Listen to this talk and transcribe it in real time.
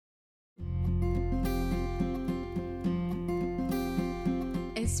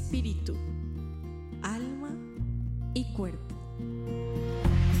Espíritu, Alma y Cuerpo.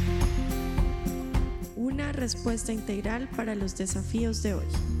 Una respuesta integral para los desafíos de hoy.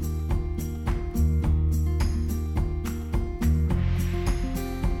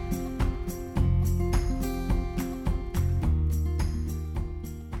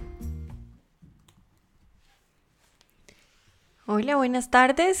 Hola, buenas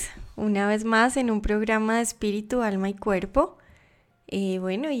tardes. Una vez más en un programa de Espíritu, Alma y Cuerpo. Y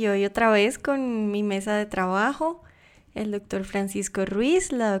hoy otra vez con mi mesa de trabajo, el doctor Francisco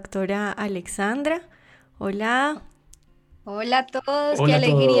Ruiz, la doctora Alexandra. Hola. Hola a todos, qué Hola a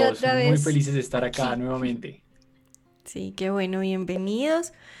alegría todos, otra muy vez felices de estar acá aquí. nuevamente. Sí, qué bueno,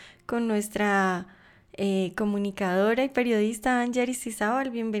 bienvenidos con nuestra comunicadora y periodista Angie Aristizábal.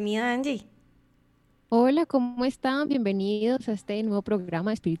 Bienvenida, Angie. Hola, ¿cómo están? Bienvenidos a este nuevo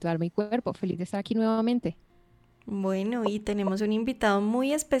programa de Espíritu, Alma y Cuerpo. Feliz de estar aquí nuevamente. Bueno, y tenemos un invitado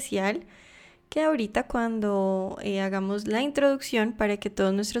muy especial que ahorita cuando hagamos la introducción para que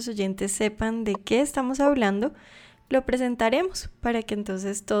todos nuestros oyentes sepan de qué estamos hablando, lo presentaremos para que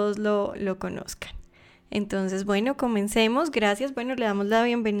entonces todos lo conozcan. Entonces, bueno, comencemos. Gracias. Bueno, le damos la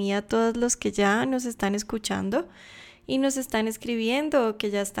bienvenida a todos los que ya nos están escuchando y nos están escribiendo, que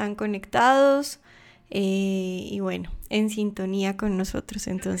ya están conectados y bueno, en sintonía con nosotros.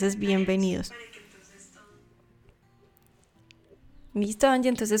 Entonces, bienvenidos. Listo, Angie,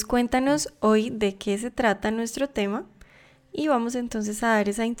 entonces cuéntanos hoy de qué se trata nuestro tema y vamos entonces a dar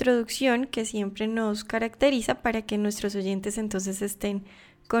esa introducción que siempre nos caracteriza para que nuestros oyentes entonces estén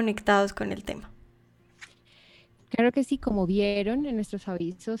conectados con el tema. Claro que sí, como vieron en nuestros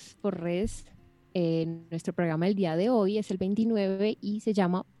avisos por redes, nuestro programa del día de hoy es el 29 y se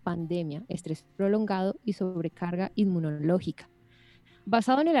llama Pandemia, Estrés prolongado y Sobrecarga Inmunológica,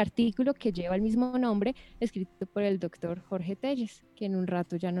 basado en el artículo que lleva el mismo nombre, escrito por el doctor Jorge Telles, que en un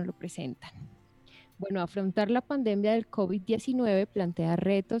rato ya nos lo presentan. Bueno, afrontar la pandemia del COVID-19 plantea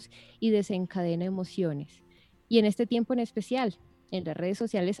retos y desencadena emociones. Y en este tiempo en especial, en las redes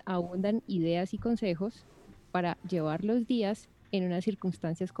sociales abundan ideas y consejos para llevar los días en unas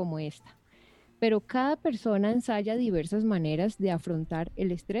circunstancias como esta. Pero cada persona ensaya diversas maneras de afrontar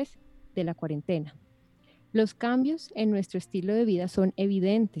el estrés de la cuarentena. Los cambios en nuestro estilo de vida son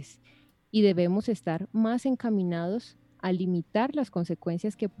evidentes y debemos estar más encaminados a limitar las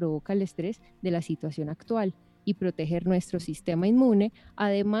consecuencias que provoca el estrés de la situación actual y proteger nuestro sistema inmune,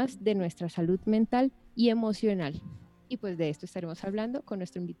 además de nuestra salud mental y emocional. Y pues de esto estaremos hablando con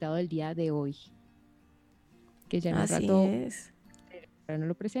nuestro invitado del día de hoy, que ya en un rato nos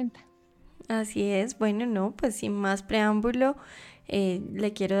lo presenta. Así es, bueno, no, pues sin más preámbulo,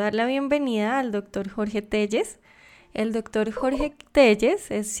 le quiero dar la bienvenida al doctor Jorge Telles. El doctor Jorge Telles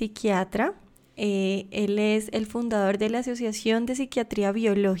es psiquiatra, él es el fundador de la Asociación de Psiquiatría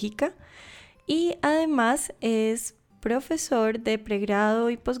Biológica y además es profesor de pregrado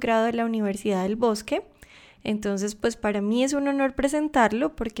y posgrado de la Universidad del Bosque. Entonces, pues para mí es un honor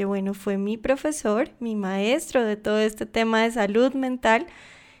presentarlo porque, bueno, fue mi profesor, mi maestro de todo este tema de salud mental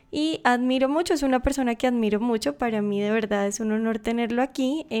y admiro mucho, es una persona que admiro mucho. Para mí de verdad es un honor tenerlo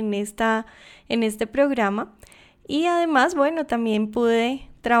aquí en este programa. Y además, bueno, también pude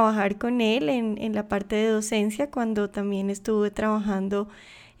trabajar con él en la parte de docencia cuando también estuve trabajando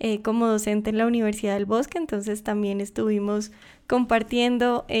como docente en la Universidad del Bosque. Entonces también estuvimos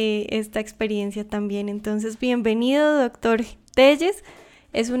compartiendo esta experiencia también. Entonces, bienvenido, doctor Telles.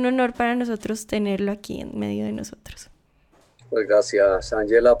 Es un honor para nosotros tenerlo aquí en medio de nosotros. Pues gracias,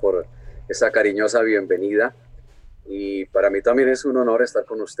 Ángela, por esa cariñosa bienvenida. Y para mí también es un honor estar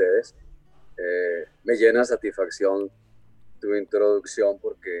con ustedes. Me llena satisfacción tu introducción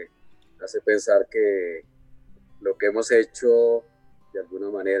porque hace pensar que lo que hemos hecho de alguna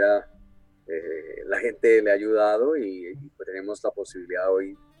manera la gente le ha ayudado y pues tenemos la posibilidad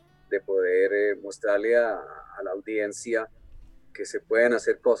hoy de poder mostrarle a la audiencia que se pueden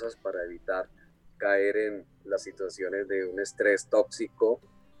hacer cosas para evitar caer en las situaciones de un estrés tóxico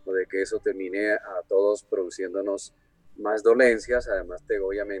o de que eso termine a todos produciéndonos más dolencias, además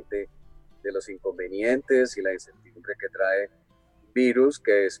obviamente de los inconvenientes y la incertidumbre que trae virus,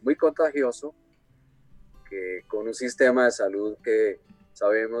 que es muy contagioso, que con un sistema de salud que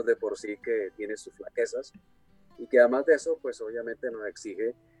sabemos de por sí que tiene sus flaquezas y que además de eso, pues obviamente nos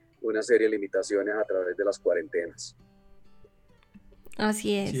exige una serie de limitaciones a través de las cuarentenas.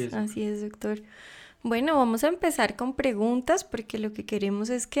 Así es, doctor. Bueno, vamos a empezar con preguntas porque lo que queremos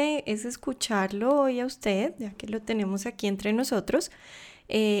es escucharlo hoy a usted, ya que lo tenemos aquí entre nosotros.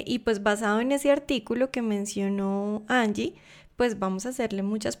 Y pues basado en ese artículo que mencionó Angie, pues vamos a hacerle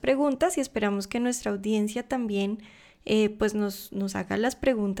muchas preguntas y esperamos que nuestra audiencia también pues nos hagan las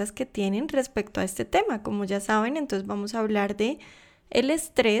preguntas que tienen respecto a este tema. Como ya saben, entonces vamos a hablar de el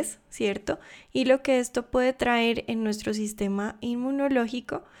estrés, ¿cierto? Y lo que esto puede traer en nuestro sistema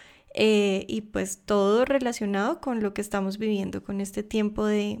inmunológico y pues todo relacionado con lo que estamos viviendo con este tiempo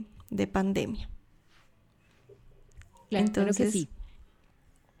de pandemia. Claro Entonces, que sí.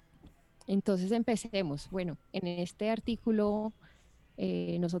 Entonces empecemos. Bueno, en este artículo,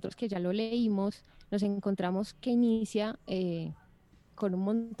 nosotros que ya lo leímos, nos encontramos que inicia con un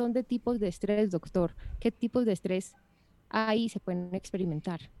montón de tipos de estrés, doctor. ¿Qué tipos de estrés hay y se pueden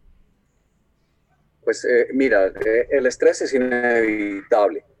experimentar? Pues mira, el estrés es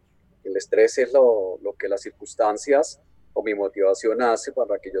inevitable. El estrés es lo que las circunstancias o mi motivación hace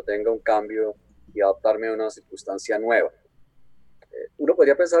para que yo tenga un cambio y adaptarme a una circunstancia nueva. Uno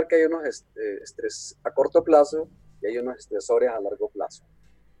podría pensar que hay unos estrés a corto plazo y hay unos estresores a largo plazo.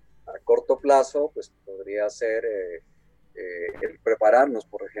 A corto plazo, pues podría ser el prepararnos,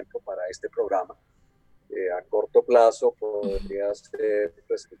 por ejemplo, para este programa. A corto plazo podría ser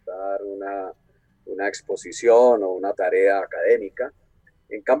presentar una exposición o una tarea académica.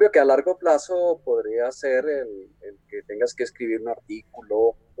 En cambio, que a largo plazo podría ser el que tengas que escribir un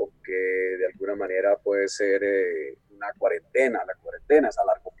artículo o que de alguna manera puede ser una cuarentena. La cuarentena es a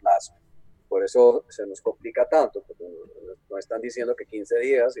largo plazo. Por eso se nos complica tanto, porque nos están diciendo que 15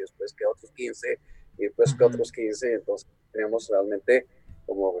 días y después que otros 15 y después que otros 15. Entonces tenemos realmente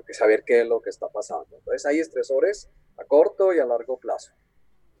como que saber qué es lo que está pasando. Entonces hay estresores a corto y a largo plazo.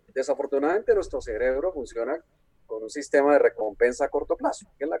 Desafortunadamente nuestro cerebro funciona con un sistema de recompensa a corto plazo,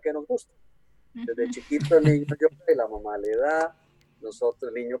 que es la que nos gusta. Desde chiquito el niño llora y la mamá le da,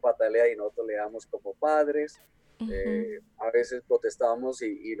 nosotros el niño patalea y nosotros le damos como padres, a veces protestamos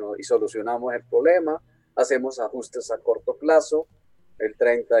y solucionamos el problema, hacemos ajustes a corto plazo, el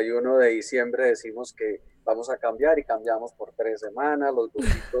 31 de diciembre decimos que vamos a cambiar y cambiamos por 3 semanas, los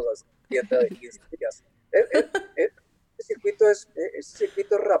grupitos a 7 de 15 días. Este circuito es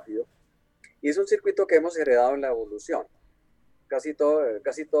rápido y es un circuito que hemos heredado en la evolución. Casi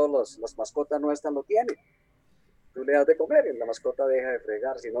todas las mascotas nuestras lo tienen. Tú le das de comer y la mascota deja de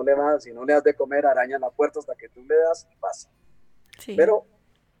fregar. Si no le das de comer, araña la puerta hasta que tú le das y pasa. Sí. Pero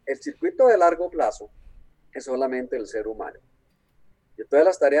el circuito de largo plazo es solamente el ser humano. Y todas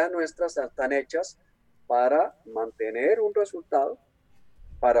las tareas nuestras están hechas para mantener un resultado,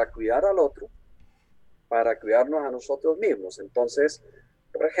 para cuidar al otro, para cuidarnos a nosotros mismos. Entonces,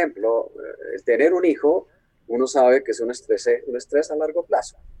 por ejemplo, el tener un hijo, uno sabe que es un estrés a largo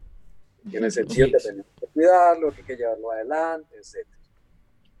plazo. En el sentido de tener que cuidarlo, que hay que llevarlo adelante, etc.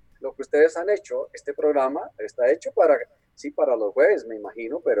 Lo que ustedes han hecho, este programa está hecho para los jueves, me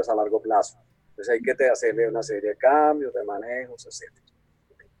imagino, pero es a largo plazo. Entonces hay que hacerle una serie de cambios, de manejos, etc.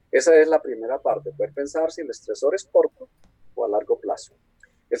 Esa es la primera parte, poder pensar si el estresor es corto o a largo plazo.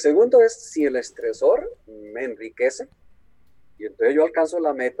 El segundo es si el estresor me enriquece y entonces yo alcanzo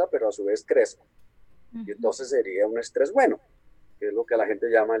la meta, pero a su vez crezco. Y entonces sería un estrés bueno, que es lo que la gente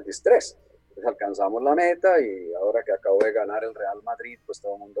llama el distrés. Entonces alcanzamos la meta y ahora que acabo de ganar el Real Madrid, pues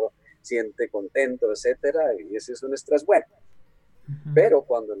todo el mundo siente contento, etcétera, y ese es un estrés bueno. Pero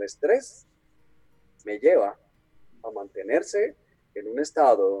cuando el estrés me lleva a mantenerse en un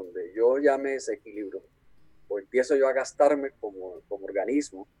estado donde yo ya me desequilibro o empiezo yo a gastarme como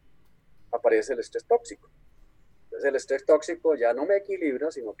organismo, aparece el estrés tóxico. Entonces el estrés tóxico ya no me equilibra,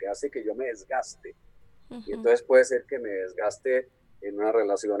 sino que hace que yo me desgaste. Y entonces puede ser que me desgaste en una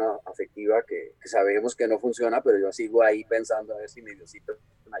relación afectiva que sabemos que no funciona, pero yo sigo ahí pensando a ver si mi Diosito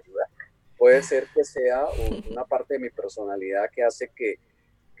me ayuda. Puede ser que sea una parte de mi personalidad que hace que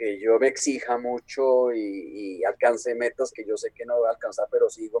yo me exija mucho y alcance metas que yo sé que no voy a alcanzar, pero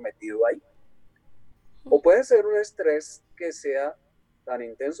sigo metido ahí. O puede ser un estrés que sea tan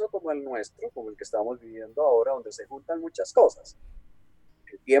intenso como el nuestro, como el que estamos viviendo ahora, donde se juntan muchas cosas.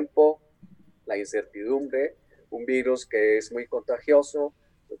 El tiempo, la incertidumbre, un virus que es muy contagioso,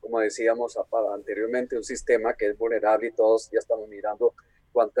 como decíamos anteriormente, un sistema que es vulnerable y todos ya estamos mirando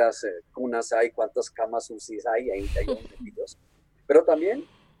cuántas cunas hay, cuántas camas UCI hay, ahí metidos. Pero también,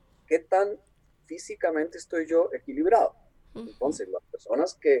 ¿qué tan físicamente estoy yo equilibrado? Entonces, las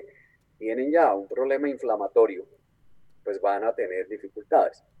personas que tienen ya un problema inflamatorio, pues van a tener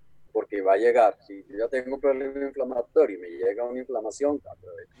dificultades, porque va a llegar, si yo ya tengo un problema inflamatorio y me llega una inflamación a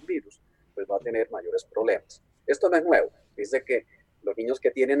través de un virus, pues va a tener mayores problemas. Esto no es nuevo. Dice que los niños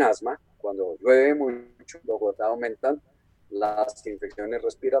que tienen asma, cuando llueve mucho, luego aumentan las infecciones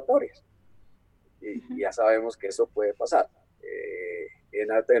respiratorias. Y ya sabemos que eso puede pasar.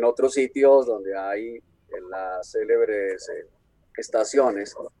 En otros sitios donde hay las célebres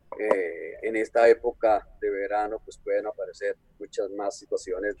estaciones, en esta época de verano pues pueden aparecer muchas más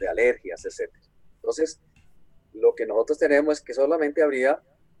situaciones de alergias, etcétera. Entonces, lo que nosotros tenemos es que solamente habría,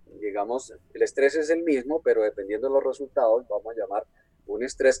 digamos, el estrés es el mismo, pero dependiendo de los resultados, vamos a llamar un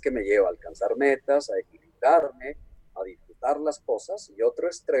estrés que me lleva a alcanzar metas, a equilibrarme, a disfrutar las cosas, y otro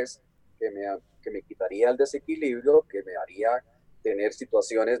estrés que me quitaría el desequilibrio, que me haría tener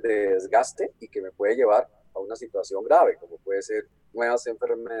situaciones de desgaste y que me puede llevar a una situación grave, como puede ser nuevas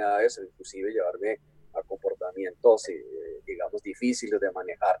enfermedades o inclusive llevarme a comportamientos, digamos, difíciles de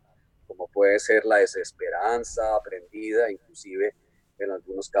manejar, como puede ser la desesperanza aprendida, inclusive en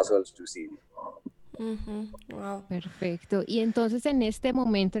algunos casos el suicidio. Wow. Perfecto. Y entonces en este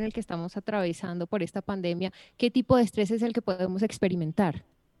momento en el que estamos atravesando por esta pandemia, ¿qué tipo de estrés es el que podemos experimentar?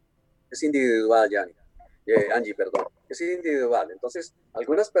 Es individual, Angie, perdón. Es individual. Entonces,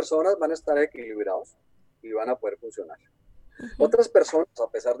 algunas personas van a estar equilibrados y van a poder funcionar. Otras personas, a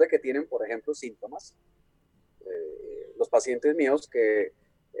pesar de que tienen, por ejemplo, síntomas, los pacientes míos que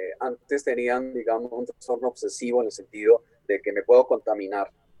antes tenían, digamos, un trastorno obsesivo en el sentido de que me puedo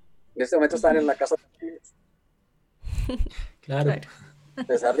contaminar, en este momento están en la casa tranquilos. Claro. A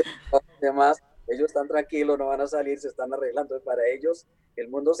pesar de los demás, ellos están tranquilos, no van a salir, se están arreglando. Para ellos, el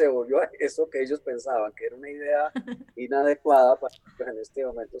mundo se volvió a eso que ellos pensaban que era una idea inadecuada, pues en este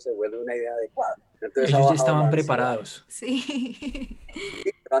momento se vuelve una idea adecuada. Entonces, ellos ya estaban preparados. Sí.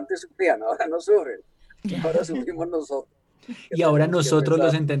 Pero antes sufrían, ahora no sufren. Ahora sufrimos nosotros. Y ahora nosotros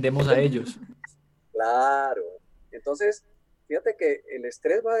los entendemos a ellos. Claro. Entonces, fíjate que el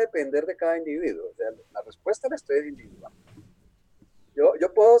estrés va a depender de cada individuo. O sea, la respuesta al estrés es individual.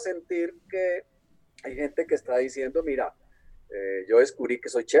 Yo puedo sentir que hay gente que está diciendo, mira, yo descubrí que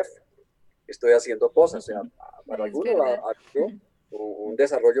soy chef, estoy haciendo cosas. O sea, para algunos ha sido un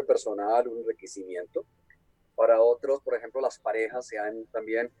desarrollo personal, un enriquecimiento. Para otros, por ejemplo, las parejas se han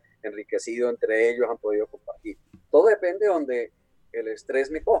también enriquecido entre ellos, han podido compartir. Todo depende de donde el estrés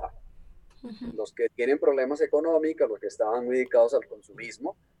me coja. Los que tienen problemas económicos, los que estaban muy dedicados al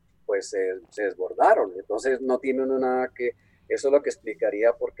consumismo, pues se desbordaron. Entonces no tienen nada que... Eso es lo que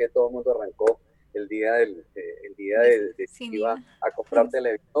explicaría por qué todo el mundo arrancó el día de iba a comprar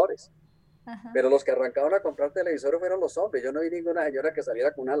televisores. Pero los que arrancaron a comprar televisores fueron los hombres. Yo no vi ninguna señora que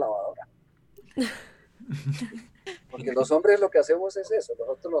saliera con una lavadora. Porque los hombres lo que hacemos es eso.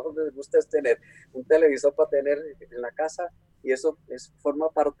 Nosotros los hombres les gusta es tener un televisor para tener en la casa, y eso forma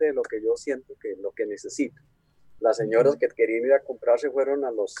parte de lo que yo siento que lo que necesito. Las señoras que querían ir a comprarse fueron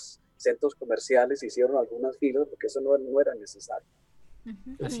a los centros comerciales, hicieron algunas filas porque eso no era necesario.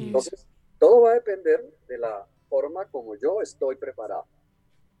 Así Entonces, todo va a depender de la forma como yo estoy preparado.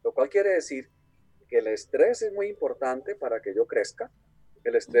 Lo cual quiere decir que el estrés es muy importante para que yo crezca,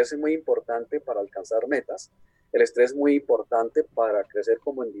 el estrés es muy importante para alcanzar metas, el estrés es muy importante para crecer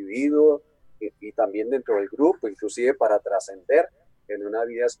como individuo y también dentro del grupo, inclusive para trascender en una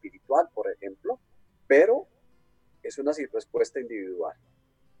vida espiritual, por ejemplo, pero es una respuesta individual.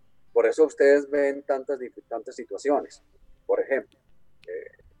 Por eso ustedes ven tantas situaciones. Por ejemplo,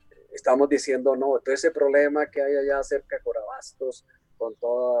 estamos diciendo, no, todo ese problema que hay allá cerca de Corabastos, con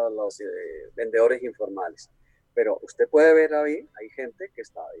todos los vendedores informales. Pero usted puede ver ahí, hay gente que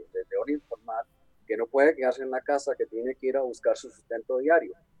está ahí, vendedor informal, que no puede quedarse en la casa, que tiene que ir a buscar su sustento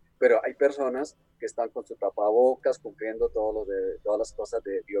diario. Pero hay personas que están con su tapabocas, cumpliendo todas las cosas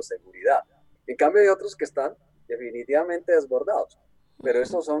de bioseguridad. En cambio hay otros que están definitivamente desbordados, pero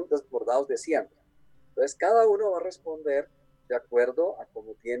esos son desbordados de siempre. Entonces cada uno va a responder de acuerdo a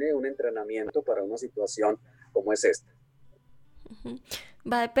cómo tiene un entrenamiento para una situación como es esta.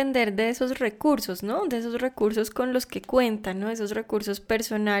 Va a depender de esos recursos, ¿no? De esos recursos con los que cuentan, ¿no? Esos recursos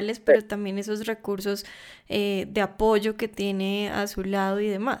personales, pero también esos recursos de apoyo que tiene a su lado y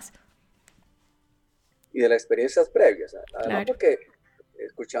demás. Y de las experiencias previas. Además, Claro. porque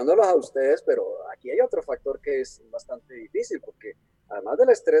escuchándolos a ustedes, pero aquí hay otro factor que es bastante difícil, porque además del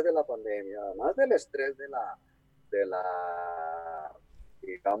estrés de la pandemia, además del estrés de la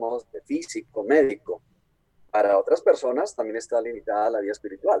digamos, de físico, médico, para otras personas también está limitada la vida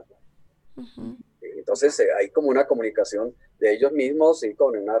espiritual. Entonces hay como una comunicación de ellos mismos y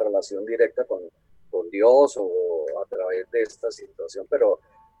con una relación directa con Dios o a través de esta situación, pero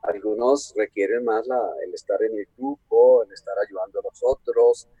algunos requieren más el estar en el grupo, el estar ayudando a los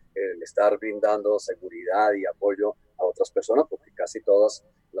otros, el estar brindando seguridad y apoyo a otras personas, porque casi todas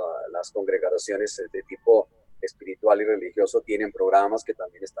las congregaciones de tipo espiritual y religioso tienen programas que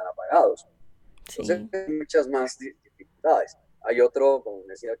también están apagados. Entonces hay muchas más dificultades. Hay otro, como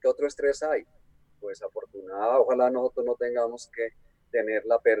decía, ¿qué otro estrés hay? Pues afortunadamente, ojalá nosotros no tengamos que tener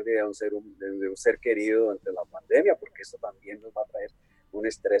la pérdida de un ser querido entre la pandemia, porque eso también nos va a traer un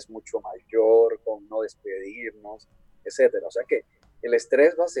estrés mucho mayor, con no despedirnos, etcétera. O sea que el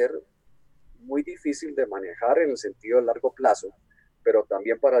estrés va a ser muy difícil de manejar en el sentido de largo plazo, pero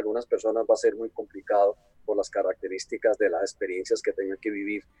también para algunas personas va a ser muy complicado por las características de las experiencias que tengan que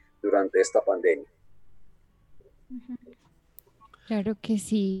vivir durante esta pandemia. Claro que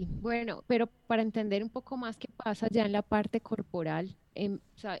sí. Bueno, pero para entender un poco más qué pasa ya en la parte corporal,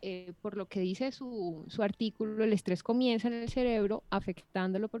 por lo que dice su artículo, el estrés comienza en el cerebro,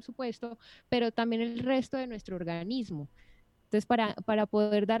 afectándolo, por supuesto, pero también el resto de nuestro organismo. Entonces, para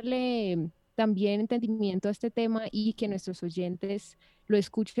poder darle también entendimiento a este tema y que nuestros oyentes lo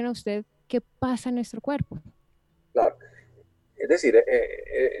escuchen a usted, ¿qué pasa en nuestro cuerpo? Claro. Es decir,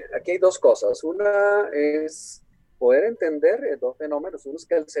 aquí hay dos cosas. Una es poder entender dos fenómenos. Uno es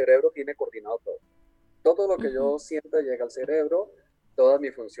que el cerebro tiene coordinado todo. Todo lo que yo sienta llega al cerebro, todas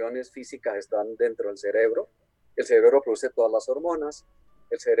mis funciones físicas están dentro del cerebro. El cerebro produce todas las hormonas,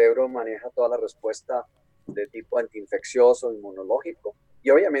 el cerebro maneja toda la respuesta de tipo antiinfeccioso, inmunológico, y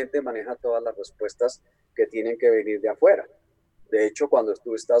obviamente maneja todas las respuestas que tienen que venir de afuera. De hecho, cuando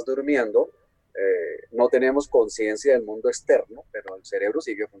tú estás durmiendo, no tenemos conciencia del mundo externo, pero el cerebro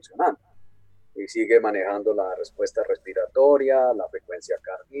sigue funcionando y sigue manejando la respuesta respiratoria, la frecuencia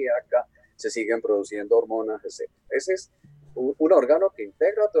cardíaca, se siguen produciendo hormonas, etc. Ese es un órgano que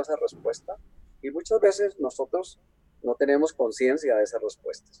integra toda esa respuesta y muchas veces nosotros no tenemos conciencia de esas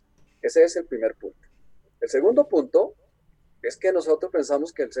respuestas. Ese es el primer punto. El segundo punto es que nosotros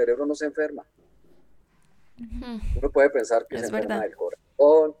pensamos que el cerebro no se enferma. Uno puede pensar que se enferma del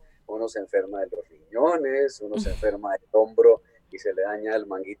corazón, uno se enferma de los riñones, uno se enferma del hombro y se le daña el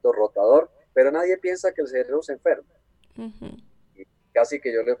manguito rotador, pero nadie piensa que el cerebro se enferma. Y casi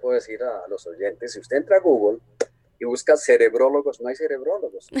que yo le puedo decir a los oyentes, si usted entra a Google y busca cerebrólogos, no hay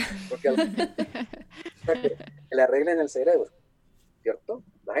cerebrólogos, porque que le arreglen el cerebro, ¿cierto?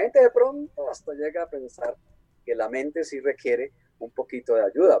 La gente de pronto hasta llega a pensar que la mente sí requiere un poquito de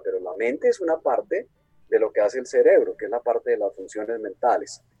ayuda, pero la mente es una parte de lo que hace el cerebro, que es la parte de las funciones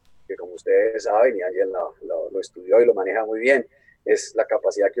mentales, que como ustedes saben, y Ángel lo estudió y lo maneja muy bien, es la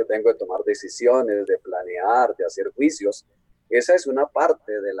capacidad que yo tengo de tomar decisiones, de planear, de hacer juicios. Esa es una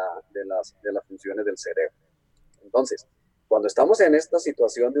parte de las funciones del cerebro. Entonces, cuando estamos en esta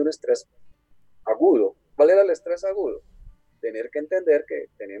situación de un estrés agudo, ¿cuál era el estrés agudo? Tener que entender que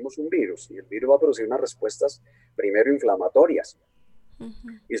tenemos un virus y el virus va a producir unas respuestas primero inflamatorias.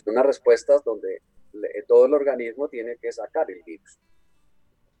 Y son unas respuestas donde todo el organismo tiene que sacar el virus.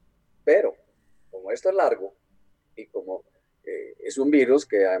 Pero, como esto es largo y como es un virus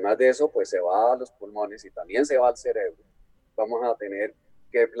que además de eso pues se va a los pulmones y también se va al cerebro, vamos a tener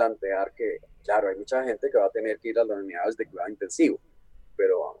que plantear que, claro, hay mucha gente que va a tener que ir a las unidades de cuidado intensivo,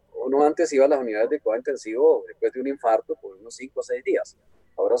 pero uno antes iba a las unidades de cuidado intensivo después de un infarto por unos 5 o 6 días.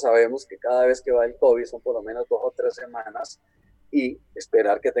 Ahora sabemos que cada vez que va el COVID son por lo menos 2 o 3 semanas y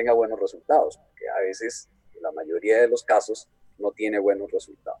esperar que tenga buenos resultados, porque a veces, en la mayoría de los casos, no tiene buenos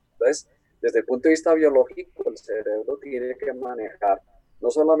resultados. Entonces, desde el punto de vista biológico, el cerebro tiene que manejar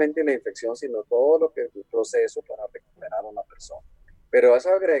no solamente la infección, sino todo lo que es el proceso para recuperar a una persona. Pero a eso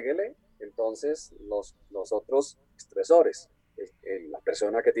agréguele, entonces, los otros estresores. La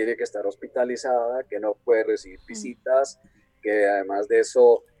persona que tiene que estar hospitalizada, que no puede recibir visitas, que además de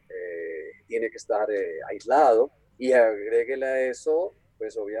eso tiene que estar aislado, y agréguele a eso,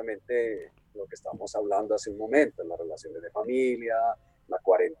 pues obviamente lo que estamos hablando hace un momento, las relaciones de familia, la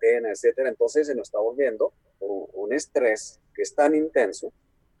cuarentena, etcétera. Entonces se nos está volviendo un estrés que es tan intenso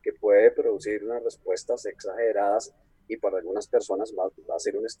que puede producir unas respuestas exageradas y para algunas personas va a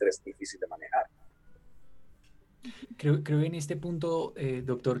ser un estrés difícil de manejar. Creo en este punto,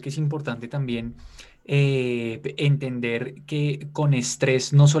 doctor, que es importante también entender que con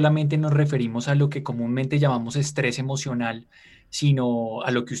estrés no solamente nos referimos a lo que comúnmente llamamos estrés emocional, sino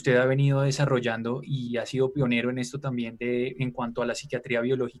a lo que usted ha venido desarrollando y ha sido pionero en esto también en cuanto a la psiquiatría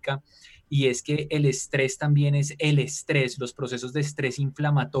biológica, y es que el estrés también es el estrés, los procesos de estrés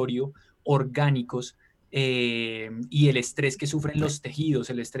inflamatorio orgánicos, y el estrés que sufren los tejidos,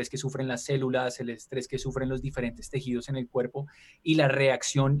 el estrés que sufren las células, el estrés que sufren los diferentes tejidos en el cuerpo y la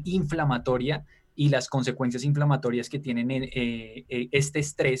reacción inflamatoria y las consecuencias inflamatorias que tienen este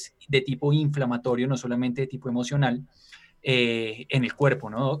estrés de tipo inflamatorio, no solamente de tipo emocional, en el cuerpo,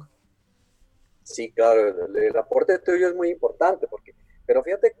 ¿no, Doc? Sí, claro, el aporte tuyo es muy importante, pero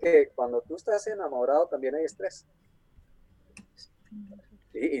fíjate que cuando tú estás enamorado también hay estrés.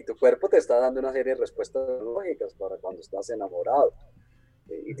 Y tu cuerpo te está dando una serie de respuestas lógicas para cuando estás enamorado.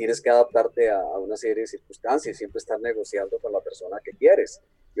 Y tienes que adaptarte a una serie de circunstancias, siempre estar negociando con la persona que quieres.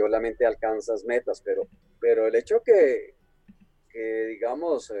 Y obviamente alcanzas metas, pero el hecho que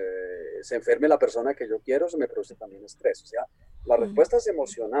digamos, se enferme la persona que yo quiero, eso me produce también estrés. O sea, las respuestas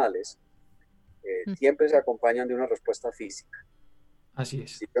emocionales siempre se acompañan de una respuesta física. Así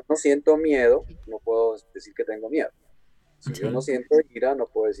es. Si yo no siento miedo, no puedo decir que tengo miedo. Si yo no Sí. siento ira, no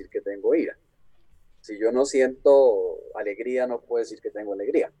puedo decir que tengo ira. Si yo no siento alegría, no puedo decir que tengo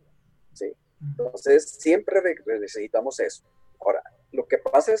alegría. ¿Sí? Entonces, siempre necesitamos eso. Ahora, lo que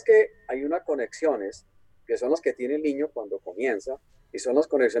pasa es que hay unas conexiones que son las que tiene el niño cuando comienza y son las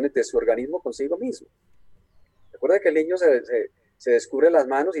conexiones de su organismo consigo mismo. Recuerda que el niño se descubre las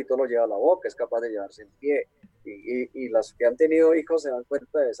manos y todo lo lleva a la boca, es capaz de llevarse en pie. Y las que han tenido hijos se dan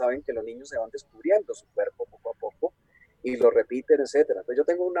cuenta, saben que los niños se van descubriendo su cuerpo poco a poco y lo repiten, etcétera. Entonces yo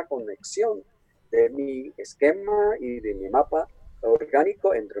tengo una conexión de mi esquema y de mi mapa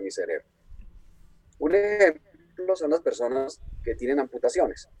orgánico entre mi cerebro. Un ejemplo son las personas que tienen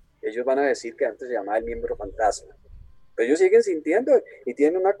amputaciones. Ellos van a decir que antes se llamaba el miembro fantasma. Pero ellos siguen sintiendo y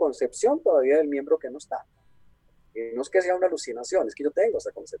tienen una concepción todavía del miembro que no está. Y no es que sea una alucinación, es que yo tengo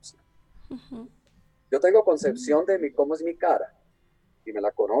esa concepción. Yo tengo concepción de cómo es mi cara. Y me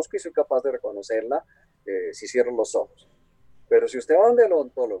la conozco y soy capaz de reconocerla si cierro los ojos. Pero si usted va donde el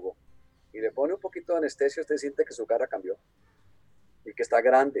odontólogo y le pone un poquito de anestesia, usted siente que su cara cambió y que está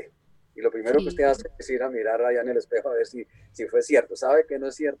grande. Y lo primero que usted hace es ir a mirar allá en el espejo a ver si fue cierto. Sabe que no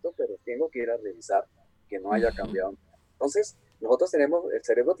es cierto, pero tengo que ir a revisar que no haya cambiado. Entonces, nosotros el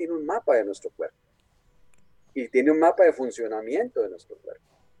cerebro tiene un mapa de nuestro cuerpo y tiene un mapa de funcionamiento de nuestro cuerpo.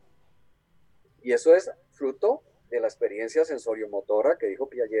 Y eso es fruto de la experiencia sensoriomotora que dijo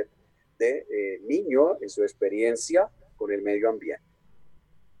Piaget de niño en su experiencia con el medio ambiente.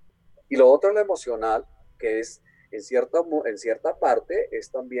 Y lo otro, lo emocional, que es en cierta parte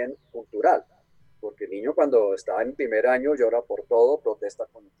es también cultural, porque el niño cuando está en primer año llora por todo, protesta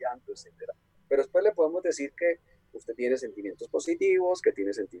con el llanto, etc. Pero después le podemos decir que usted tiene sentimientos positivos, que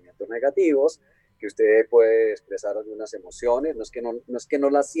tiene sentimientos negativos, que usted puede expresar algunas emociones, no es que no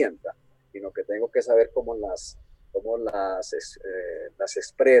las sienta, sino que tengo que saber cómo las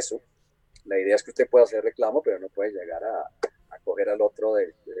expreso. La idea es que usted pueda hacer reclamo, pero no puede llegar a coger al otro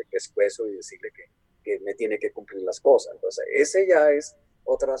de pescuezo y decirle que me tiene que cumplir las cosas. Entonces, ese ya es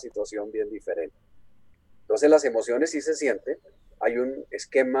otra situación bien diferente. Entonces, las emociones sí se sienten, hay un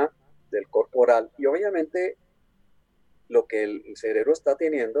esquema del corporal y obviamente lo que el cerebro está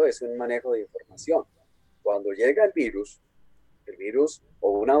teniendo es un manejo de información. Cuando llega el virus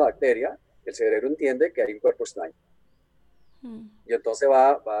o una bacteria, el cerebro entiende que hay un cuerpo extraño. Y entonces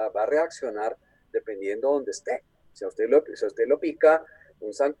va a reaccionar dependiendo de donde esté. Si a usted lo pica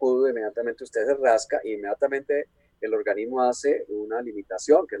un zancudo, inmediatamente usted se rasca y inmediatamente el organismo hace una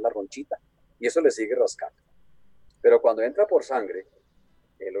limitación, que es la ronchita, y eso le sigue rascando. Pero cuando entra por sangre,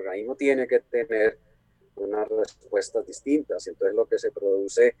 el organismo tiene que tener unas respuestas distintas. Entonces lo que se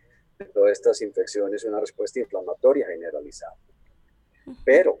produce de todas estas infecciones es una respuesta inflamatoria generalizada.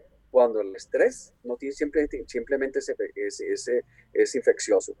 Pero cuando el estrés no tiene simplemente es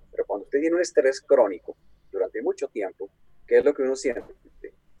infeccioso, pero cuando usted tiene un estrés crónico durante mucho tiempo, ¿qué es lo que uno siente?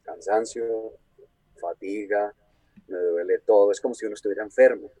 Cansancio, fatiga, me duele todo, es como si uno estuviera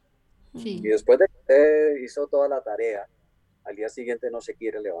enfermo. Sí. Y después de que usted hizo toda la tarea, al día siguiente no se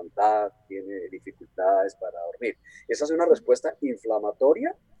quiere levantar, tiene dificultades para dormir. Esa es una respuesta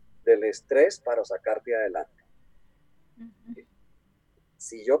inflamatoria del estrés para sacarte adelante.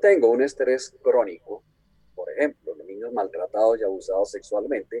 Si yo tengo un estrés crónico, por ejemplo, los niños maltratados y abusados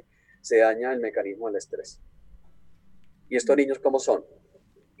sexualmente, se daña el mecanismo del estrés. ¿Y estos niños cómo son?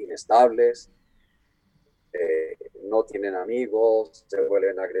 Inestables, no tienen amigos, se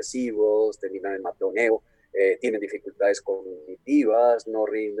vuelven agresivos, terminan en matoneo, tienen dificultades cognitivas, no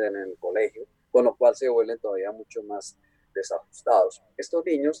rinden en el colegio, con lo cual se vuelven todavía mucho más desajustados. Estos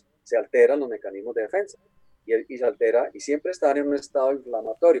niños se alteran los mecanismos de defensa y se altera y siempre están en un estado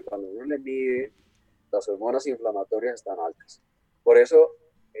inflamatorio. Cuando uno le mide, las hormonas inflamatorias están altas. Por eso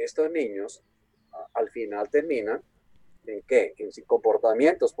estos niños al final terminan ¿en qué? En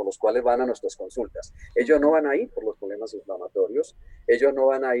comportamientos por los cuales van a nuestras consultas. Ellos no van a ir por los problemas inflamatorios, ellos no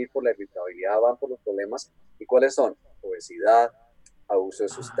van a ir por la irritabilidad, van por los problemas. ¿Y cuáles son? Obesidad, abuso de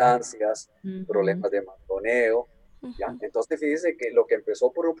sustancias, problemas de matoneo. ¿Ya? Entonces fíjense que lo que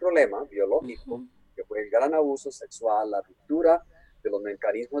empezó por un problema biológico, que fue el gran abuso sexual, la ruptura de los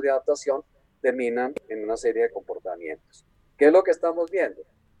mecanismos de adaptación, terminan en una serie de comportamientos. ¿Qué es lo que estamos viendo?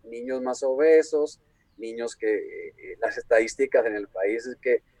 Niños más obesos, niños que las estadísticas en el país es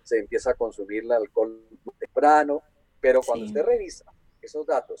que se empieza a consumir el alcohol temprano, pero cuando usted revisa esos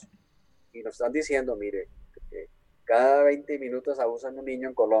datos y nos están diciendo, mire, cada 20 minutos abusan un niño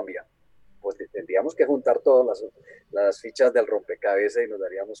en Colombia, pues tendríamos que juntar todas las fichas del rompecabezas y nos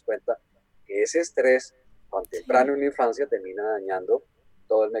daríamos cuenta que ese estrés tan temprano en la infancia termina dañando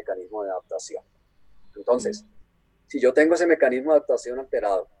todo el mecanismo de adaptación. Entonces, si yo tengo ese mecanismo de adaptación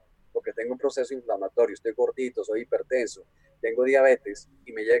alterado, porque tengo un proceso inflamatorio, estoy gordito, soy hipertenso, tengo diabetes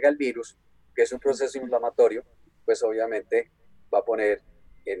y me llega el virus, que es un proceso inflamatorio, pues obviamente va a poner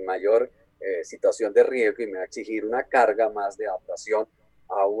en mayor situación de riesgo y me va a exigir una carga más de adaptación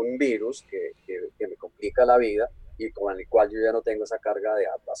a un virus que me complica la vida y con el cual yo ya no tengo esa carga de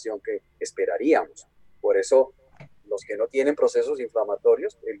adaptación que esperaríamos. Por eso, los que no tienen procesos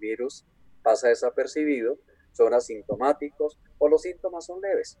inflamatorios, el virus pasa desapercibido, son asintomáticos o los síntomas son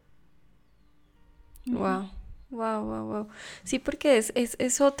leves. Wow. Wow, wow, wow. Sí, porque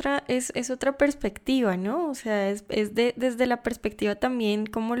es otra perspectiva, ¿no? O sea, desde la perspectiva también,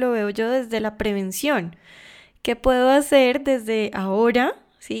 como lo veo yo, desde la prevención. ¿Qué puedo hacer desde ahora?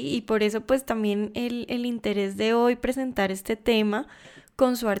 Sí, y por eso pues también el interés de hoy presentar este tema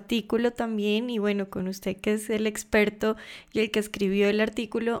con su artículo también, y bueno, con usted que es el experto y el que escribió el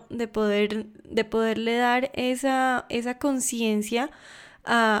artículo, de poderle dar esa conciencia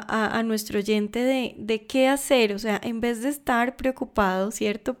a nuestro oyente de qué hacer. O sea, en vez de estar preocupado,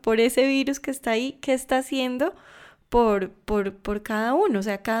 ¿cierto?, por ese virus que está ahí, ¿qué está haciendo por cada uno? O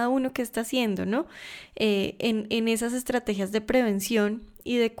sea, cada uno qué está haciendo, ¿no? En esas estrategias de prevención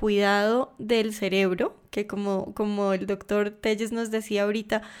y de cuidado del cerebro, que como el doctor Telles nos decía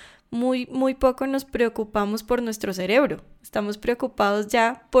ahorita, muy poco nos preocupamos por nuestro cerebro. Estamos preocupados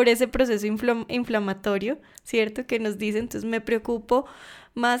ya por ese proceso inflamatorio, ¿cierto?, que nos dice. Entonces me preocupo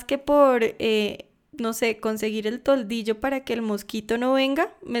más que por, no sé, conseguir el toldillo para que el mosquito no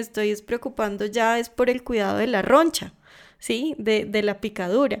venga. Me estoy preocupando ya es por el cuidado de la roncha, ¿sí?, de la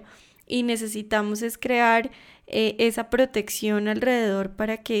picadura. Y necesitamos es crear esa protección alrededor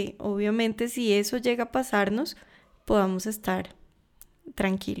para que, obviamente, si eso llega a pasarnos, podamos estar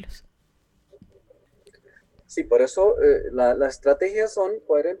tranquilos. Sí, por eso las estrategias son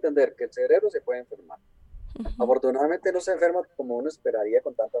poder entender que el cerebro se puede enfermar. Afortunadamente no se enferma como uno esperaría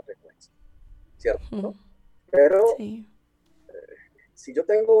con tanta frecuencia, ¿cierto? Pero sí. Si yo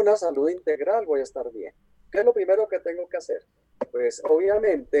tengo una salud integral, voy a estar bien. ¿Qué es lo primero que tengo que hacer? Pues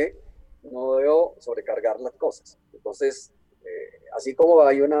obviamente no debo sobrecargar las cosas. Entonces, así como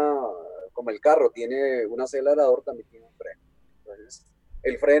como el carro tiene un acelerador, también tiene un freno. Entonces,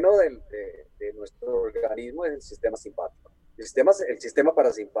 el freno de nuestro organismo es el sistema simpático. El sistema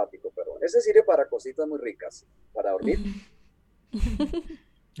parasimpático, perdón. Ese sirve para cositas muy ricas, para dormir,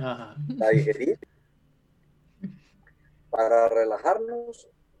 para digerir, para relajarnos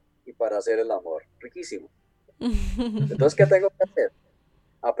y para hacer el amor. Riquísimo. Entonces, ¿qué tengo que hacer?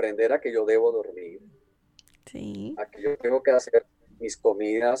 Aprender a que yo debo dormir, sí, a que yo tengo que hacer mis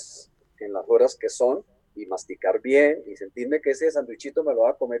comidas en las horas que son y masticar bien y sentirme que ese sanduichito me lo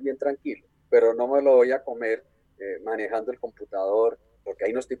voy a comer bien tranquilo, pero no me lo voy a comer manejando el computador, porque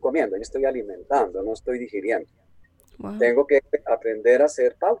ahí no estoy comiendo, ahí estoy alimentando, no estoy digiriendo. Wow. Tengo que aprender a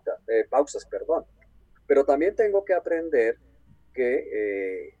hacer pausas, pero también tengo que aprender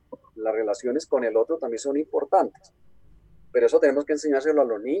que las relaciones con el otro también son importantes. Pero eso tenemos que enseñárselo a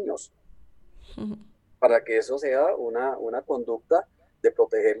los niños, para que eso sea una conducta de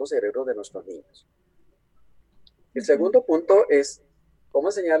proteger los cerebros de nuestros niños. El segundo punto es cómo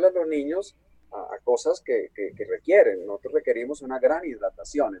enseñarle a los niños a cosas que requieren. Nosotros requerimos una gran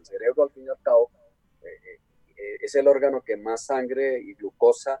hidratación. El cerebro, al fin y al cabo, es el órgano que más sangre y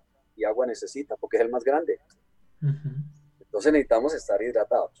glucosa y agua necesita, porque es el más grande. Entonces necesitamos estar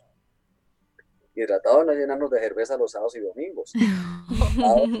hidratados. Hidratados no llenarnos de cerveza los sábados y domingos.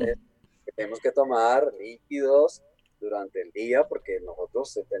 Tenemos que tomar líquidos durante el día porque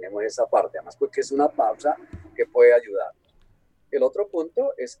nosotros tenemos esa parte, además porque es una pausa que puede ayudar. El otro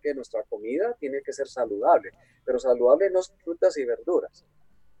punto es que nuestra comida tiene que ser saludable, pero saludable no es frutas y verduras.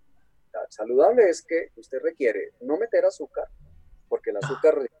 Saludable es que usted requiere no meter azúcar, porque el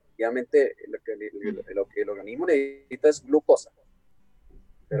azúcar realmente lo que el organismo necesita es glucosa.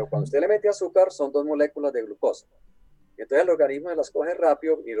 Pero cuando usted le mete azúcar, son 2 moléculas de glucosa. Entonces el organismo las coge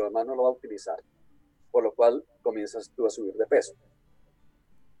rápido y lo demás no lo va a utilizar. Por lo cual comienzas tú a subir de peso.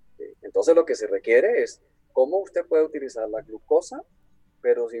 Entonces lo que se requiere es cómo usted puede utilizar la glucosa,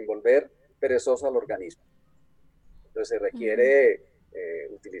 pero sin volver perezoso al organismo. Entonces se requiere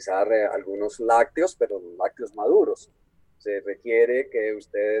utilizar algunos lácteos, pero lácteos maduros. Se requiere que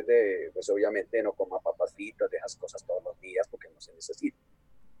usted, pues obviamente no coma papas fritas, de esas cosas todos los días porque no se necesita.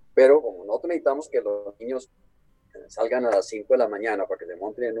 Pero como nosotros necesitamos que los niños salgan a las 5 de la mañana para que se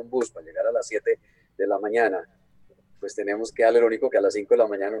monten en un bus para llegar a las 7 de la mañana pues tenemos que darle lo único que a las 5 de la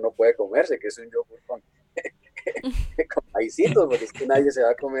mañana uno puede comerse, que es un yogur con maicitos, porque es que nadie se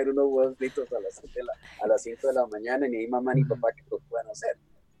va a comer unos huevos fritos a las 5 de la mañana, ni hay mamá ni papá que los puedan hacer.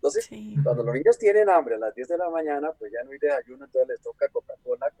 Entonces, Sí. cuando los niños tienen hambre a las 10 de la mañana, pues ya no hay desayuno, entonces les toca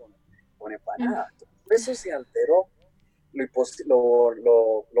Coca-Cola con empanada. Entonces, eso se alteró.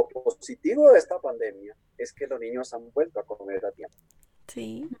 Lo positivo de esta pandemia es que los niños han vuelto a comer a tiempo.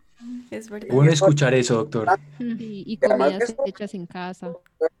 Sí, es verdad. Bueno escuchar eso, doctor. Sí, y Además de comidas eso, hechas en casa. lo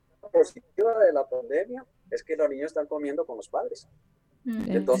positivo de la pandemia es que los niños están comiendo con los padres.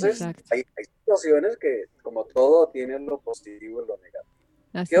 Entonces, Exacto. hay situaciones que, como todo, tienen lo positivo y lo negativo.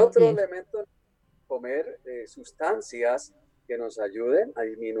 Así ¿Qué otro es. elemento? Comer sustancias que nos ayuden a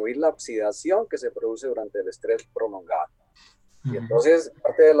disminuir la oxidación que se produce durante el estrés prolongado. Y entonces,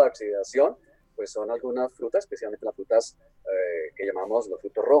 parte de la oxidación, pues son algunas frutas, especialmente las frutas que llamamos los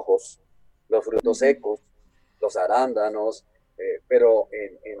frutos rojos, los frutos secos, los arándanos, pero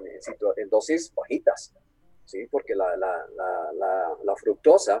en dosis bajitas, ¿sí? Porque la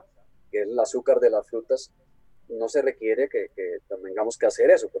fructosa, que es el azúcar de las frutas, no se requiere que tengamos que hacer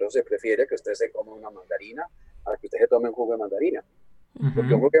eso, pero se prefiere que usted se coma una mandarina a que usted se tome un jugo de mandarina.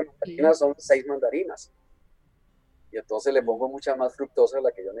 Porque un jugo de mandarina son 6 mandarinas. Y entonces le pongo mucha más fructosa de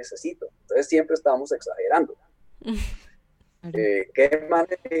la que yo necesito. Entonces siempre estamos exagerando. ¿Qué más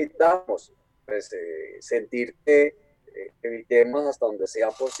necesitamos? Pues sentir que evitemos hasta donde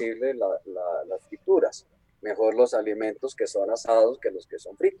sea posible las frituras. Mejor los alimentos que son asados que los que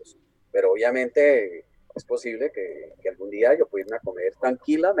son fritos. Pero obviamente es posible que algún día yo pueda irme a comer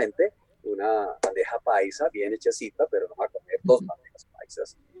tranquilamente una bandeja paisa bien hechecita, pero no va a comer 2 bandejas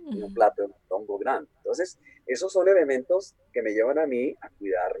paisas y un plato de mondongo grande. Entonces, esos son elementos que me llevan a mí a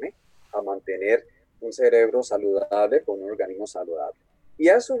cuidarme, a mantener un cerebro saludable con un organismo saludable. Y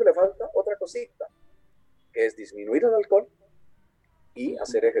a eso le falta otra cosita, que es disminuir el alcohol y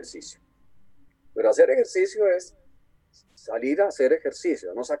hacer ejercicio. Pero hacer ejercicio es salir a hacer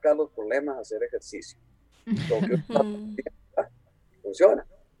ejercicio, no sacar los problemas a hacer ejercicio. Funciona.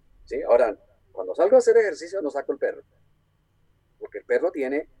 ¿Sí? Ahora, cuando salgo a hacer ejercicio no saco el perro, porque el perro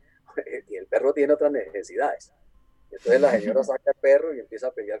tiene otras necesidades. Entonces la señora saca el perro y empieza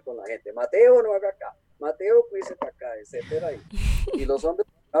a pelear con la gente. Mateo, no haga acá. Mateo, cuídese para acá, etcétera. Y los hombres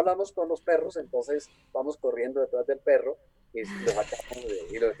hablamos con los perros, entonces vamos corriendo detrás del perro y lo sacamos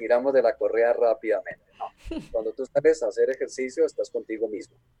y lo tiramos de la correa rápidamente. No. Cuando tú sales a hacer ejercicio, estás contigo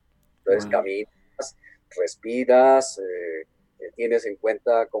mismo. Entonces caminas, respiras, tienes en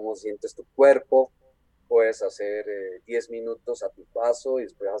cuenta cómo sientes tu cuerpo. Puedes hacer 10 minutos a tu paso y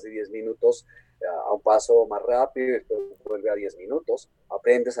después hace 10 minutos a un paso más rápido y después vuelve a 10 minutos.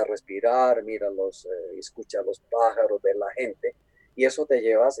 Aprendes a respirar, escucha los pájaros, ves la gente y eso te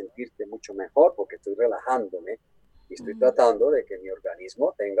lleva a sentirte mucho mejor porque estoy relajándome y estoy tratando de que mi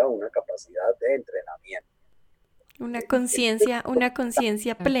organismo tenga una capacidad de entrenamiento. Una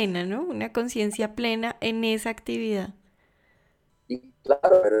conciencia plena, ¿no? Una conciencia plena en esa actividad. Y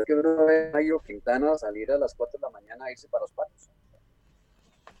claro, pero es que uno ve a Mayo Quintana salir a las 4 de la mañana a irse para los patios.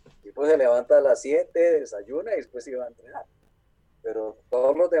 Y después se levanta a las 7, desayuna y después se va a entrenar. Pero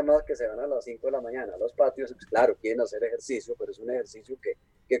todos los demás que se van a las 5 de la mañana a los patios, pues claro, quieren hacer ejercicio, pero es un ejercicio que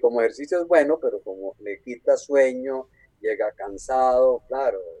como ejercicio es bueno, pero como le quita sueño, llega cansado,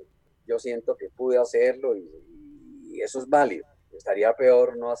 claro, yo siento que pude hacerlo y eso es válido. Estaría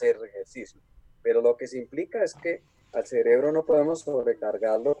peor no hacer ejercicio. Pero lo que se implica es que al cerebro no podemos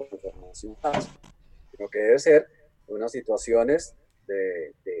sobrecargarlo con información fácil, sino que debe ser unas situaciones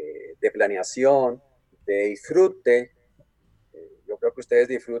de planeación, de disfrute. Yo creo que ustedes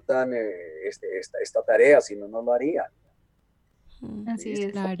disfrutan esta tarea, si no, no lo harían. Así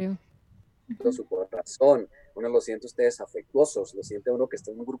es. Claro. Su corazón, uno lo siente ustedes afectuosos, lo siente uno que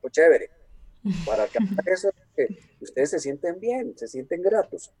está en un grupo chévere. Para que eso, que ustedes se sienten bien, se sienten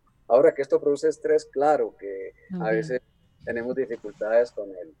gratos. Ahora que esto produce estrés, claro que a veces tenemos dificultades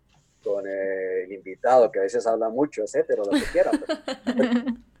con el invitado, que a veces habla mucho, etcétera, lo que quieran.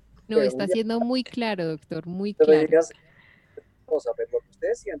 No, está siendo muy claro, doctor, muy pero claro. Pero lo que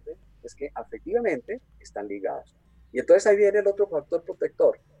ustedes sienten es que afectivamente están ligados. Y entonces ahí viene el otro factor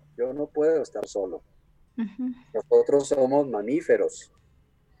protector. Yo no puedo estar solo. Nosotros somos mamíferos.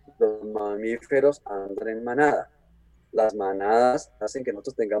 Los mamíferos andan en manada. Las manadas hacen que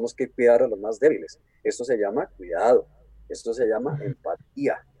nosotros tengamos que cuidar a los más débiles. Esto se llama cuidado. Esto se llama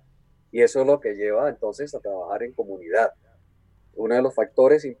empatía. Y eso es lo que lleva entonces a trabajar en comunidad. Uno de los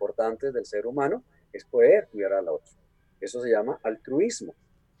factores importantes del ser humano es poder cuidar al otro. Eso se llama altruismo.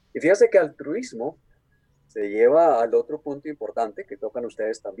 Y fíjense que altruismo se lleva al otro punto importante que tocan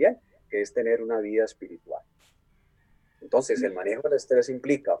ustedes también, que es tener una vida espiritual. Entonces, el manejo del estrés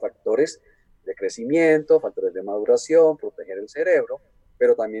implica factores de crecimiento, factores de maduración, proteger el cerebro,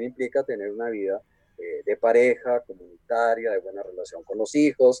 pero también implica tener una vida de pareja, comunitaria, de buena relación con los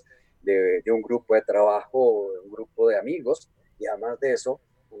hijos, de un grupo de trabajo, de un grupo de amigos, y además de eso,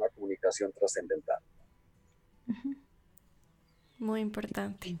 una comunicación trascendental. Muy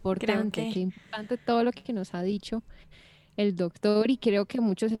importante. Qué importante todo lo que nos ha dicho el doctor, y creo que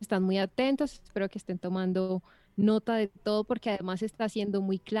muchos están muy atentos. Espero que estén tomando nota de todo, porque además está siendo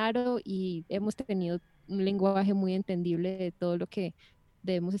muy claro y hemos tenido un lenguaje muy entendible de todo lo que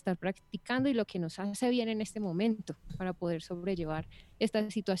debemos estar practicando y lo que nos hace bien en este momento para poder sobrellevar esta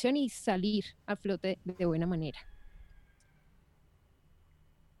situación y salir a flote de buena manera.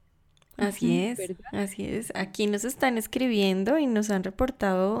 Así es, ¿verdad? así es. Aquí nos están escribiendo y nos han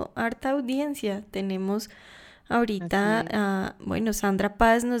reportado harta audiencia. Tenemos ahorita, bueno, Sandra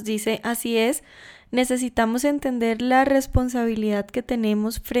Paz nos dice, así es, necesitamos entender la responsabilidad que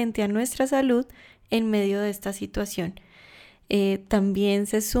tenemos frente a nuestra salud en medio de esta situación. También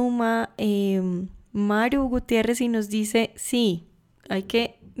se suma Maru Gutiérrez y nos dice, sí, hay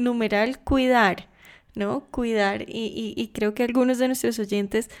que cuidar, ¿no? Cuidar, y creo que algunos de nuestros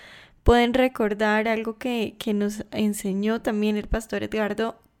oyentes pueden recordar algo que nos enseñó también el pastor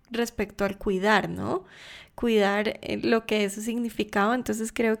Edgardo respecto al cuidar, ¿no? Cuidar lo que eso significaba.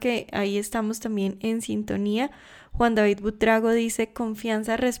 Entonces creo que ahí estamos también en sintonía. Juan David Butrago dice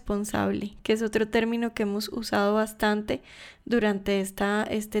confianza responsable, que es otro término que hemos usado bastante durante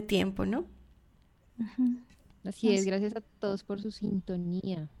este tiempo, ¿no? Así es, gracias a todos por su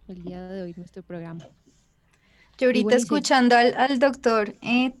sintonía el día de hoy, nuestro programa. Yo ahorita escuchando al doctor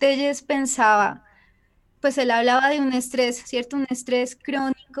Telles pensaba, pues él hablaba de un estrés, ¿cierto? Un estrés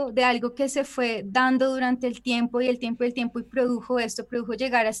crónico, de algo que se fue dando durante el tiempo y produjo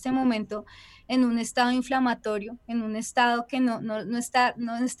llegar a este momento en un estado inflamatorio, en un estado que no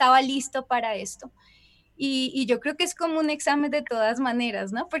estaba listo para esto. Y yo creo que es como un examen de todas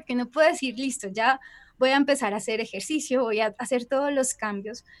maneras, ¿no? Porque no puedo decir, listo, ya voy a empezar a hacer ejercicio, voy a hacer todos los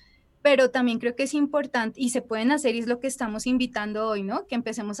cambios, pero también creo que es importante y se pueden hacer, y es lo que estamos invitando hoy, ¿no? Que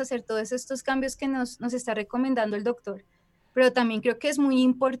empecemos a hacer todos estos cambios que nos está recomendando el doctor. Pero también creo que es muy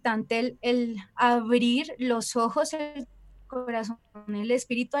importante el abrir los ojos, el corazón, el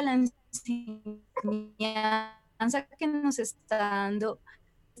espíritu a la enseñanza que nos está dando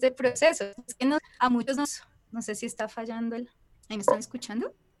este proceso. Es que a muchos no sé si está fallando ¿ahí me están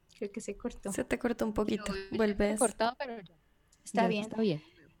escuchando? Creo que se cortó. Se te cortó un poquito, vuelves. Cortado, pero ya. Está bien. Está bien.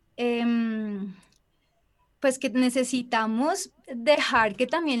 Pues que necesitamos dejar que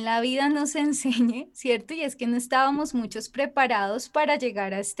también la vida nos enseñe, ¿cierto? Y es que no estábamos muchos preparados para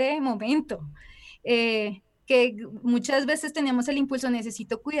llegar a este momento, que muchas veces tenemos el impulso,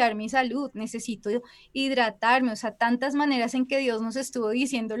 necesito cuidar mi salud, necesito hidratarme, o sea, tantas maneras en que Dios nos estuvo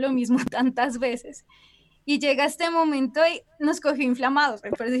diciendo lo mismo tantas veces. Y llega este momento y nos cogió inflamados,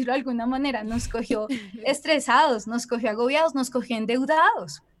 por decirlo de alguna manera, nos cogió estresados, nos cogió agobiados, nos cogió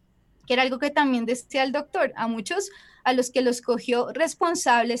endeudados, que era algo que también decía el doctor. A muchos, a los que los cogió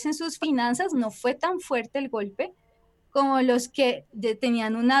responsables en sus finanzas, no fue tan fuerte el golpe como los que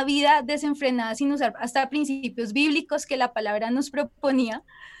tenían una vida desenfrenada sin usar hasta principios bíblicos que la palabra nos proponía,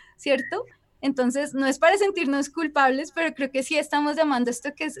 ¿cierto? Entonces, no es para sentirnos culpables, pero creo que sí estamos llamando esto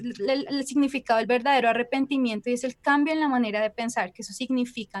que es el significado del verdadero arrepentimiento, y es el cambio en la manera de pensar, que eso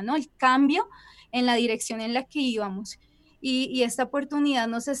significa, ¿no? El cambio en la dirección en la que íbamos. Y esta oportunidad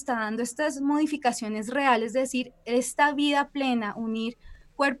nos está dando estas modificaciones reales, de decir, esta vida plena, unir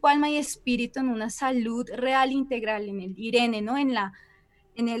cuerpo, alma y espíritu en una salud real, integral, en el Irene, ¿no?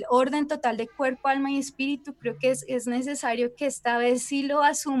 En el orden total de cuerpo, alma y espíritu. Creo que es necesario que esta vez sí lo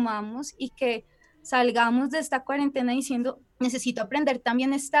asumamos y que salgamos de esta cuarentena diciendo, necesito aprender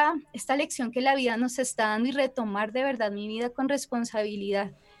también esta lección que la vida nos está dando y retomar de verdad mi vida con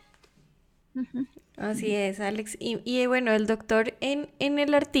responsabilidad. Así es, Alex. Y bueno, el doctor en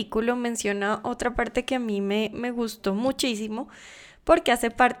el artículo menciona otra parte que a mí me gustó muchísimo, porque hace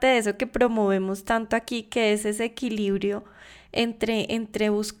parte de eso que promovemos tanto aquí, que es ese equilibrio entre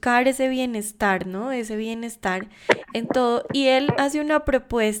buscar ese bienestar, ¿no? Ese bienestar en todo. Y él hace una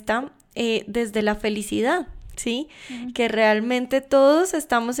propuesta desde la felicidad, ¿sí? Que realmente todos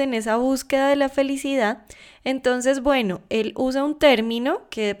estamos en esa búsqueda de la felicidad. Entonces, bueno, él usa un término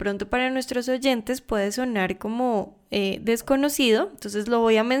que de pronto para nuestros oyentes puede sonar como desconocido, entonces lo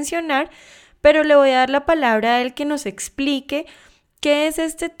voy a mencionar, pero le voy a dar la palabra a él que nos explique qué es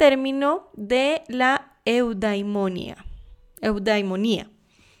este término de la eudaimonía.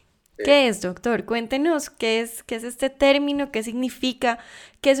 ¿Qué es, doctor? Cuéntenos qué es este término, qué significa,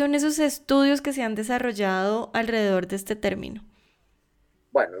 qué son esos estudios que se han desarrollado alrededor de este término.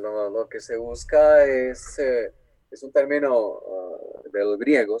 Bueno, lo que se busca es un término de los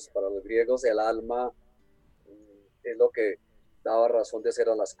griegos. Para los griegos el alma es lo que daba razón de ser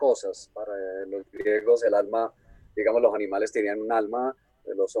a las cosas. Para los griegos el alma, digamos, los animales tenían un alma,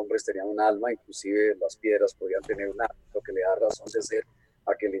 los hombres tenían un alma, inclusive las piedras podían tener un alma, lo que le da razón de ser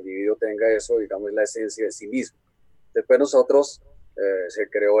a que el individuo tenga eso, digamos, la esencia de sí mismo. Después nosotros se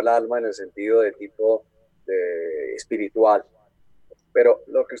creó el alma en el sentido de tipo espiritual. Pero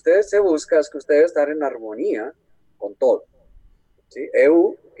lo que ustedes se busca es que ustedes estén en armonía con todo. ¿Sí?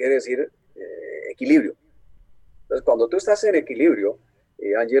 EU quiere decir equilibrio. Entonces, cuando tú estás en equilibrio,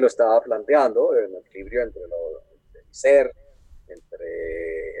 y Angie lo estaba planteando, en equilibrio entre el ser,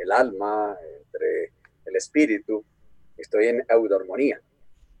 entre el alma, entre el espíritu, estoy en eudarmonía.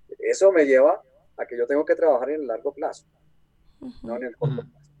 Eso me lleva a que yo tengo que trabajar en el largo plazo, no en el corto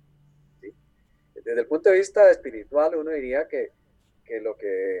plazo. ¿Sí? Desde el punto de vista espiritual, uno diría que lo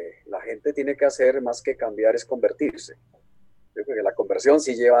que la gente tiene que hacer más que cambiar es convertirse. Porque la conversión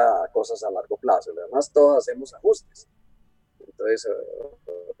sí lleva cosas a largo plazo. Además, todos hacemos ajustes. Entonces,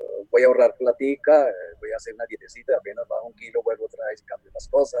 voy a ahorrar platica, voy a hacer una dietecita, apenas bajo 1 kilo, vuelvo otra vez y cambio las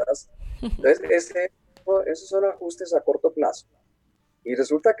cosas. Entonces, esos son ajustes a corto plazo. Y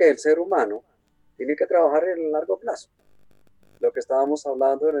resulta que el ser humano tiene que trabajar en el largo plazo. Lo que estábamos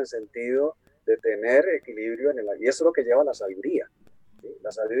hablando en el sentido de tener equilibrio y eso es lo que lleva a la sabiduría. ¿Sí?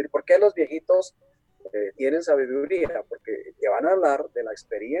 La sabiduría. ¿Por qué los viejitos tienen sabiduría? Porque te van a hablar de la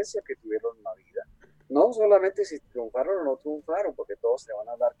experiencia que tuvieron en la vida. No solamente si triunfaron o no triunfaron, porque todos te van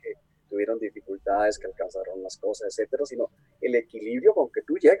a hablar que tuvieron dificultades, que alcanzaron las cosas, etcétera, sino el equilibrio con que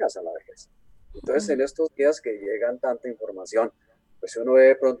tú llegas a la vejez. Entonces, en estos días que llegan tanta información, pues uno ve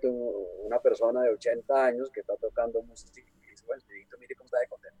de pronto una persona de 80 años que está tocando música y dice, bueno, mire cómo está de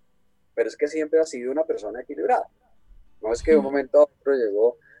contento. Pero es que siempre ha sido una persona equilibrada. No es que de un momento a otro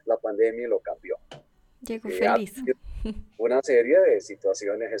llegó la pandemia y lo cambió. Llegó feliz. Una serie de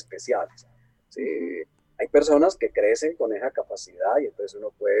situaciones especiales. ¿Sí? Hay personas que crecen con esa capacidad y entonces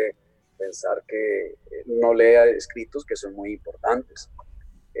uno puede pensar que no lea escritos que son muy importantes.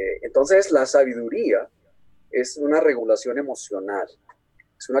 Entonces la sabiduría es una regulación emocional,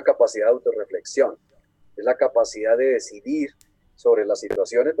 es una capacidad de autorreflexión, es la capacidad de decidir sobre las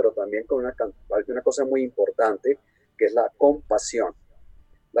situaciones, pero también con una cosa muy importante, que es la compasión.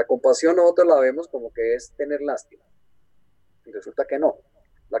 La compasión nosotros la vemos como que es tener lástima, y resulta que no.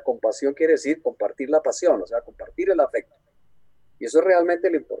 La compasión quiere decir compartir la pasión, o sea, compartir el afecto. Y eso es realmente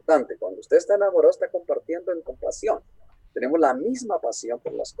lo importante. Cuando usted está enamorado, está compartiendo en compasión. Tenemos la misma pasión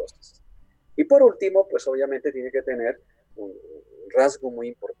por las cosas. Y por último, pues obviamente tiene que tener un rasgo muy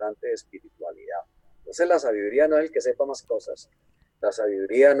importante de espiritualidad. Entonces la sabiduría no es el que sepa más cosas. La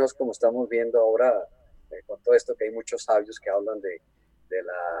sabiduría no es como estamos viendo ahora con todo esto, que hay muchos sabios que hablan de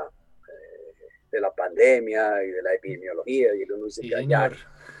la pandemia y de la epidemiología, y uno dice sí, que señor.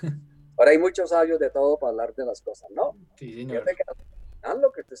 Ahora hay muchos sabios de todo para hablar de las cosas, ¿no? Sí, señor. Fíjate que al final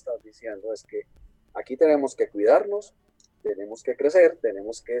lo que te estás diciendo es que aquí tenemos que cuidarnos, tenemos que crecer,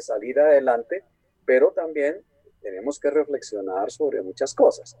 tenemos que salir adelante, pero también tenemos que reflexionar sobre muchas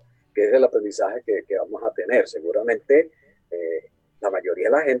cosas, que es el aprendizaje que vamos a tener. Seguramente la mayoría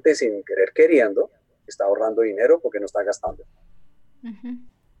de la gente, sin querer queriendo, está ahorrando dinero porque no está gastando.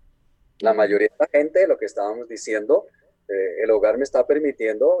 La mayoría de la gente, lo que estábamos diciendo, el hogar me está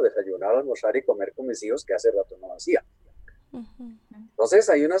permitiendo desayunar, almorzar y comer con mis hijos que hace rato no hacía. Entonces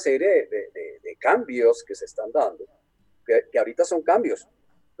hay una serie de cambios que se están dando, que ahorita son cambios,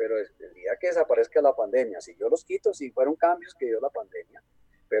 pero el día que desaparezca la pandemia, si yo los quito, si fueron cambios que dio la pandemia,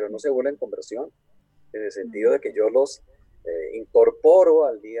 pero no se vuelven conversión, en el sentido de que yo los incorporo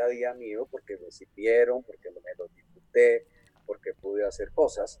al día a día mío porque me sirvieron, porque me los disfruté, porque pude hacer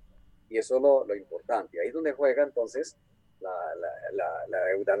cosas, y eso es lo importante. Ahí es donde juega entonces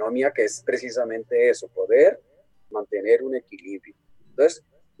la eudanomia, que es precisamente eso, poder mantener un equilibrio. Entonces,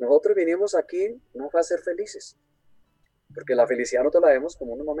 nosotros vinimos aquí no fue a ser felices, porque la felicidad no te la vemos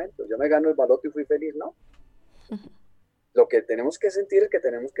como un momento. Yo me gano el baloto y fui feliz, ¿no? Lo que tenemos que sentir es que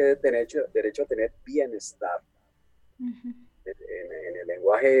tenemos que tener derecho a tener bienestar. En el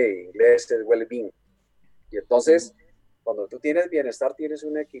lenguaje inglés es well-being. Y entonces, cuando tú tienes bienestar, tienes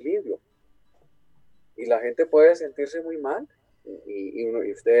un equilibrio. Y la gente puede sentirse muy mal. Y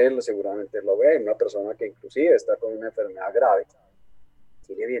ustedes seguramente lo ven. Una persona que inclusive está con una enfermedad grave,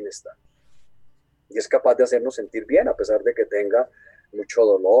 tiene bienestar. Y es capaz de hacernos sentir bien a pesar de que tenga mucho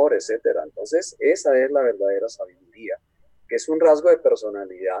dolor, etcétera. Entonces, esa es la verdadera sabiduría, que es un rasgo de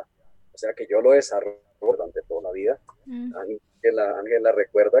personalidad O sea que yo lo desarrollo durante toda la vida. Ángela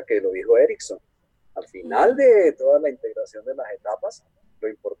recuerda que lo dijo Erickson. Al final de toda la integración de las etapas, lo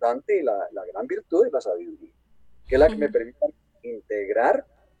importante y la gran virtud es la sabiduría, que es la que me permite integrar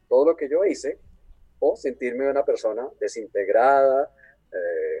todo lo que yo hice o sentirme una persona desintegrada,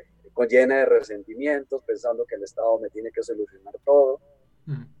 con llena de resentimientos, pensando que el Estado me tiene que solucionar todo.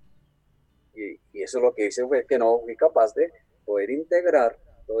 Y eso lo que hice fue que no fui capaz de poder integrar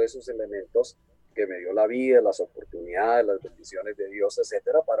todos esos elementos que me dio la vida, las oportunidades, las bendiciones de Dios,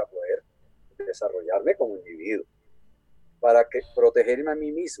 etcétera, para poder desarrollarme como individuo, para protegerme a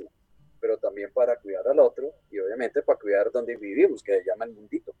mí mismo, pero también para cuidar al otro y obviamente para cuidar donde vivimos, que se llama el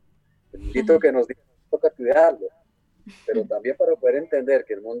mundito que nos toca cuidarlo, pero también para poder entender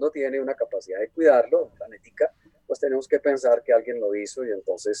que el mundo tiene una capacidad de cuidarlo, planética, pues tenemos que pensar que alguien lo hizo y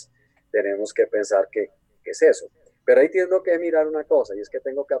entonces tenemos que pensar que es eso. Pero ahí tengo que mirar una cosa, y es que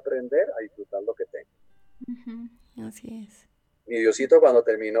tengo que aprender a disfrutar lo que tengo. Así es. Mi Diosito cuando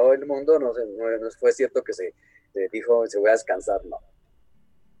terminó el mundo no fue cierto que se dijo se voy a descansar, no.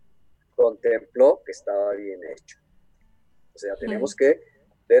 Contempló que estaba bien hecho. O sea, tenemos que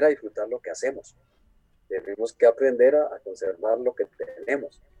aprender a disfrutar lo que hacemos. Tenemos que aprender a conservar lo que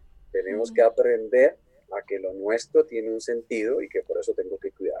tenemos. Tenemos que aprender a que lo nuestro tiene un sentido y que por eso tengo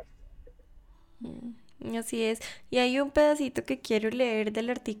que cuidar. Así es. Y hay un pedacito que quiero leer del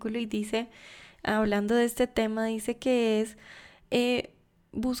artículo y dice, hablando de este tema, dice que es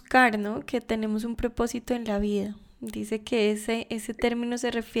buscar, ¿no? Que tenemos un propósito en la vida. Dice que ese término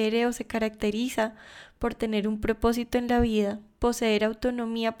se refiere o se caracteriza por tener un propósito en la vida, poseer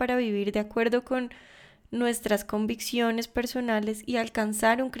autonomía para vivir de acuerdo con nuestras convicciones personales y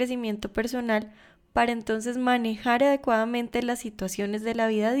alcanzar un crecimiento personal para entonces manejar adecuadamente las situaciones de la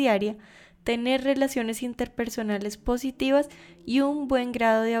vida diaria, tener relaciones interpersonales positivas y un buen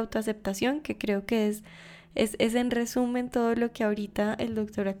grado de autoaceptación, que creo que es en resumen todo lo que ahorita el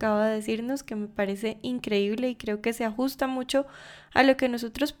doctor acaba de decirnos, que me parece increíble y creo que se ajusta mucho a lo que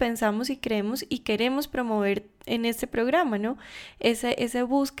nosotros pensamos y creemos y queremos promover en este programa, ¿no? Esa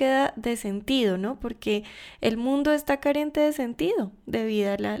búsqueda de sentido, ¿no? Porque el mundo está carente de sentido de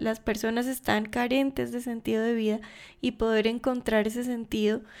vida, las personas están carentes de sentido de vida y poder encontrar ese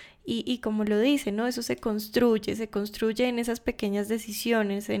sentido y como lo dice, ¿no? Eso se construye en esas pequeñas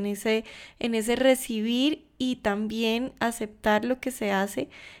decisiones, en ese recibir y también aceptar lo que se hace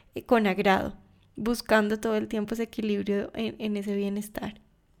con agrado, buscando todo el tiempo ese equilibrio en ese bienestar.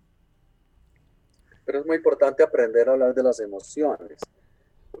 Pero es muy importante aprender a hablar de las emociones,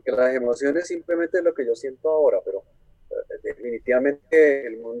 porque las emociones simplemente es lo que yo siento ahora, pero definitivamente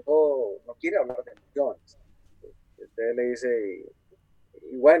el mundo no quiere hablar de emociones. Usted le dice,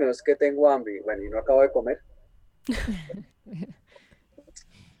 y bueno, es que tengo hambre, y bueno, y no acabo de comer.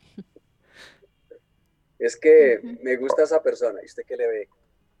 Es que me gusta esa persona, ¿y usted qué le ve?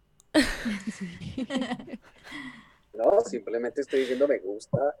 No, simplemente estoy diciendo me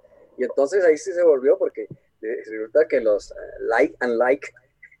gusta. Y entonces ahí sí se volvió porque resulta que los like and like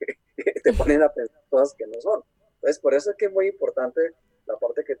te ponen a pensar cosas que no son. Entonces por eso es que es muy importante la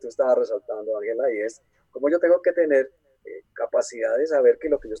parte que tú estabas resaltando, Ángela, y es cómo yo tengo que tener capacidad de saber que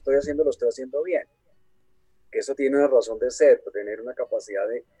lo que yo estoy haciendo lo estoy haciendo bien. Que eso tiene una razón de ser, tener una capacidad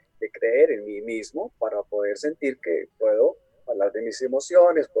de creer en mí mismo para poder sentir que puedo hablar de mis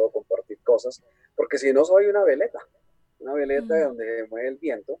emociones, puedo compartir cosas, porque si no soy una veleta donde mueve el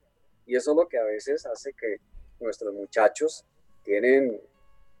viento, y eso es lo que a veces hace que nuestros muchachos tienen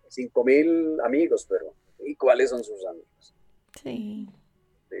 5,000 amigos, pero ¿y cuáles son sus amigos? Sí.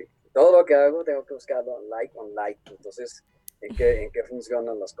 Todo lo que hago tengo que buscarlo on like, entonces ¿en qué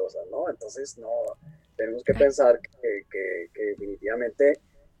funcionan las cosas, ¿no? Entonces no, tenemos que pensar que definitivamente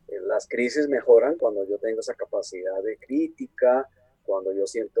las crisis mejoran cuando yo tengo esa capacidad de crítica, cuando yo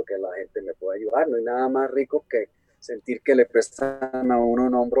siento que la gente me puede ayudar. No hay nada más rico que sentir que le prestan a uno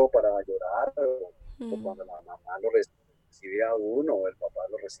un hombro para llorar, o cuando la mamá lo recibe a uno, o el papá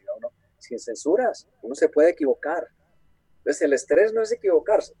lo recibe a uno, sin censuras. Uno se puede equivocar. Entonces el estrés no es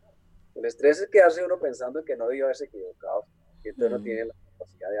equivocarse. El estrés es quedarse uno pensando en que no debió haberse equivocado, y entonces no tiene la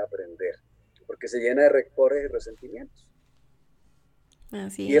capacidad de aprender, porque se llena de rencores y resentimientos.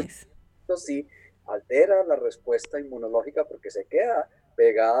 Así es. Esto sí altera la respuesta inmunológica porque se queda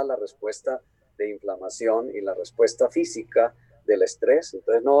pegada a la respuesta de inflamación y la respuesta física del estrés.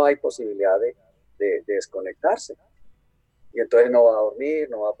 Entonces no hay posibilidad de desconectarse. Y entonces no va a dormir,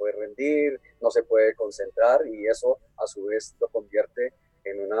 no va a poder rendir, no se puede concentrar, y eso a su vez lo convierte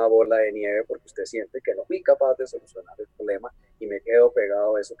en una bola de nieve porque usted siente que no fui capaz de solucionar el problema y me quedo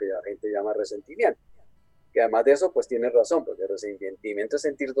pegado a eso que la gente llama resentimiento. que además de eso, pues tiene razón, porque el resentimiento es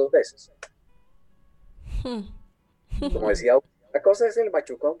sentir dos veces. Como decía, una cosa es el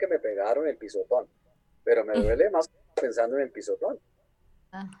machucón que me pegaron, el pisotón, pero me duele más pensando en el pisotón.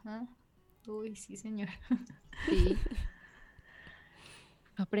 Ajá. Uy, sí, señor. Sí.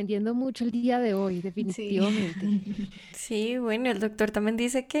 Aprendiendo mucho el día de hoy, definitivamente. Sí, bueno, el doctor también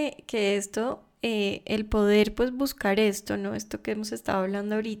dice que esto, el poder pues buscar esto, ¿no? Esto que hemos estado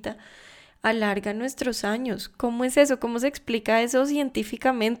hablando ahorita, alarga nuestros años. ¿Cómo es eso? ¿Cómo se explica eso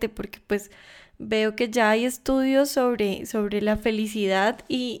científicamente? Porque pues veo que ya hay estudios sobre la felicidad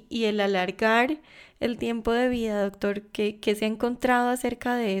y el alargar el tiempo de vida, doctor. ¿Qué se ha encontrado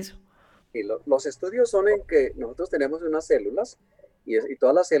acerca de eso? Y los estudios son en que nosotros tenemos unas células y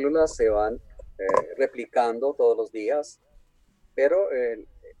todas las células se van replicando todos los días, pero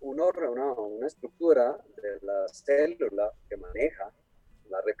una estructura de la célula que maneja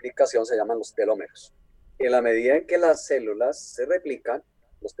la replicación se llaman los telómeros. Y en la medida en que las células se replican,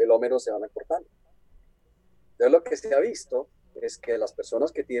 los telómeros se van acortando. Entonces lo que se ha visto es que las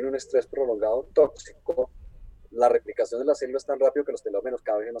personas que tienen un estrés prolongado tóxico, la replicación de las células es tan rápido que los telómeros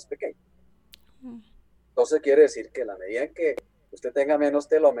cada vez son más pequeños. Entonces quiere decir que en la medida en que usted tenga menos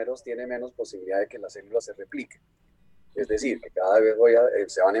telómeros, tiene menos posibilidad de que las células se repliquen. Es decir, que cada vez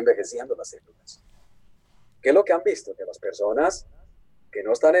se van envejeciendo las células. ¿Qué es lo que han visto? Que las personas que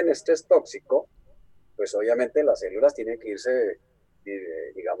no están en estrés tóxico, pues obviamente las células tienen que irse,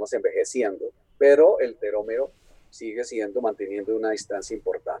 digamos, envejeciendo, pero el telómero sigue manteniendo una distancia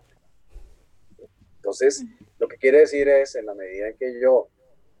importante. Entonces, lo que quiere decir es, en la medida en que yo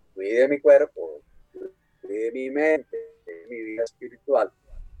cuide mi cuerpo, cuide mi mente, mi vida espiritual,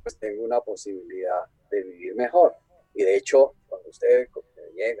 pues tengo una posibilidad de vivir mejor. Y de hecho, cuando usted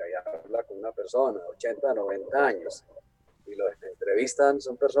llega y habla con una persona de 80, 90 años y lo entrevistan,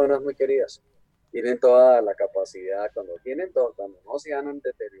 son personas muy queridas. Tienen toda la capacidad, cuando no se han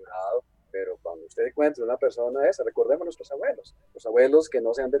deteriorado, pero cuando usted encuentra una persona esa, recordemos nuestros abuelos. Los abuelos que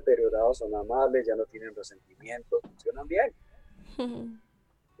no se han deteriorado son amables, ya no tienen resentimientos, funcionan bien.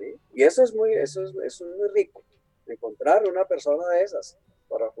 ¿Sí? Y eso es muy rico, encontrar una persona de esas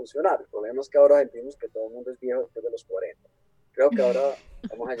para funcionar. El problema es que ahora sentimos que todo el mundo es viejo después de los 40. Creo que ahora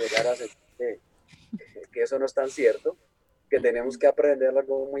vamos a llegar a sentir que eso no es tan cierto, que tenemos que aprender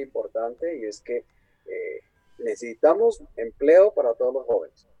algo muy importante, y es que necesitamos empleo para todos los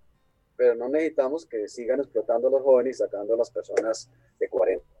jóvenes, pero no necesitamos que sigan explotando a los jóvenes y sacando a las personas de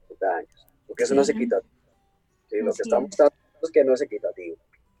 40 años, porque eso no es equitativo. ¿Sí? Lo que estamos dando es que no es equitativo.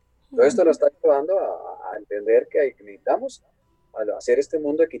 Todo esto nos está llevando a entender que necesitamos hacer este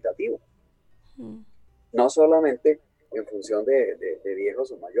mundo equitativo, no solamente en función de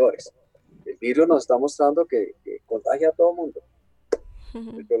viejos o mayores. El virus nos está mostrando que contagia a todo el mundo.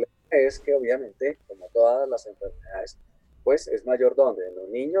 El problema es que obviamente, como todas las enfermedades, pues es mayor donde, en los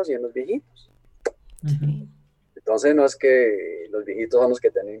niños y en los viejitos. Entonces no es que los viejitos son los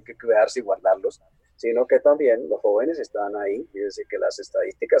que tienen que cuidarse y guardarlos, sino que también los jóvenes están ahí. Fíjense que las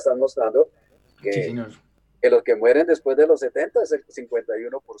estadísticas están mostrando que, que los que mueren después de los 70 es el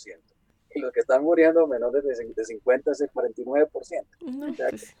 51%. Y los que están muriendo menores de 50 es el 49%. O sea,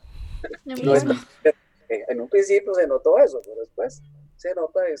 no es, en un principio se notó eso, pero después se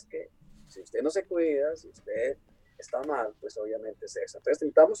nota es que si usted no se cuida, si usted está mal, pues obviamente es eso. Entonces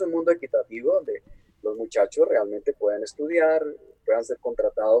necesitamos un mundo equitativo donde los muchachos realmente puedan estudiar, puedan ser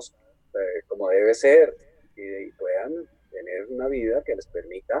contratados como debe ser, y puedan tener una vida que les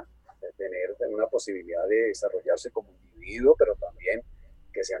permita tener una posibilidad de desarrollarse como individuo, pero también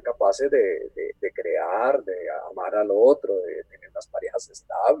que sean capaces de crear, de amar al otro, de tener unas parejas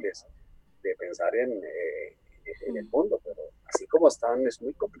estables, de pensar en el mundo. Pero así como están es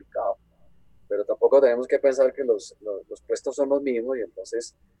muy complicado. Pero tampoco tenemos que pensar que los puestos son los mismos y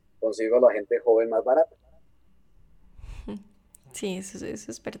entonces consigo a la gente joven más barata. Sí, eso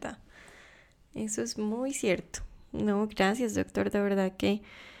es verdad. Eso es muy cierto. No, gracias, doctor. De verdad que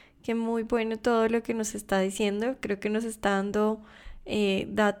muy bueno todo lo que nos está diciendo. Creo que nos está dando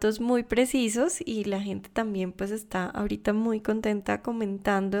datos muy precisos, y la gente también pues está ahorita muy contenta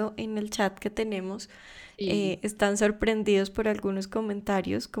comentando en el chat que tenemos. Están sorprendidos por algunos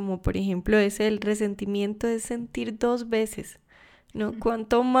comentarios, como por ejemplo el resentimiento es sentir dos veces, ¿no?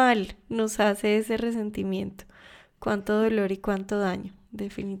 Cuánto mal nos hace ese resentimiento, cuánto dolor y cuánto daño,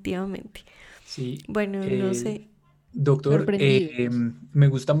 definitivamente. Sí. Bueno, no sé. Doctor, me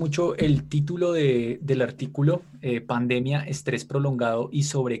gusta mucho el título del artículo, Pandemia, Estrés prolongado y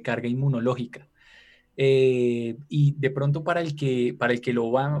Sobrecarga Inmunológica. Y de pronto para el que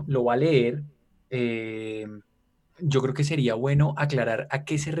lo va a leer, yo creo que sería bueno aclarar a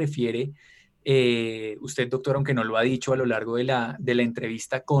qué se refiere usted, doctor, aunque no lo ha dicho a lo largo de la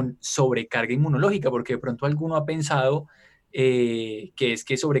entrevista, con sobrecarga inmunológica, porque de pronto alguno ha pensado que es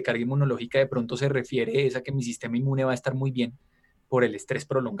que sobrecarga inmunológica de pronto se refiere a que mi sistema inmune va a estar muy bien por el estrés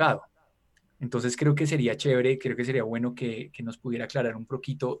prolongado. Entonces creo que sería chévere, creo que sería bueno que nos pudiera aclarar un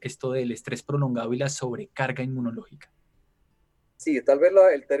poquito esto del estrés prolongado y la sobrecarga inmunológica. Sí, tal vez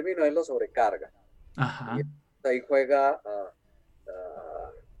el término es la sobrecarga. Ajá. Y ahí juega a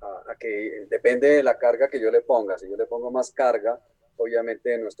que depende de la carga que yo le ponga. Si yo le pongo más carga,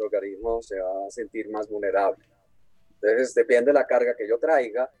 obviamente nuestro organismo se va a sentir más vulnerable. Entonces depende de la carga que yo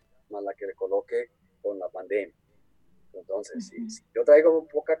traiga, más la que le coloque con la pandemia. Entonces, si yo traigo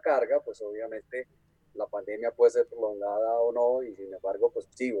poca carga, pues obviamente la pandemia puede ser prolongada o no, y sin embargo, pues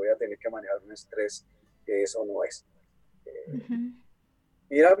sí, voy a tener que manejar un estrés que eso no es.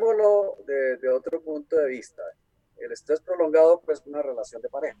 Mirámoslo de otro punto de vista. El estrés prolongado, pues, es una relación de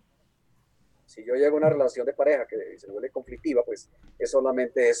pareja. Si yo llego a una relación de pareja que se vuelve conflictiva, pues es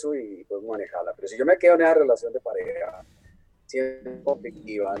solamente eso y pues manejarla. Pero si yo me quedo en esa relación de pareja, siendo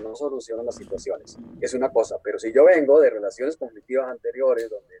conflictiva, no soluciono las situaciones. Es una cosa, pero si yo vengo de relaciones conflictivas anteriores,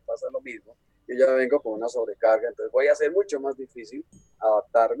 donde pasa lo mismo, yo ya vengo con una sobrecarga, entonces voy a hacer mucho más difícil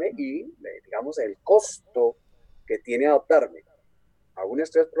adaptarme y, digamos, el costo que tiene adaptarme a un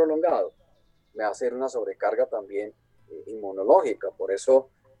estrés prolongado me va a hacer una sobrecarga también inmunológica. Por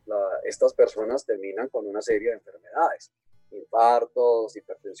eso estas personas terminan con una serie de enfermedades, infartos,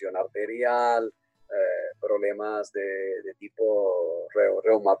 hipertensión arterial, problemas de tipo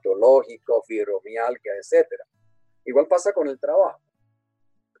reumatológico, fibromialgia, etc. Igual pasa con el trabajo.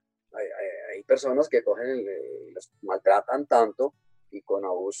 Hay personas que cogen y los maltratan tanto y con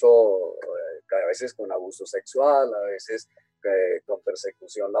abuso, a veces con abuso sexual, a veces con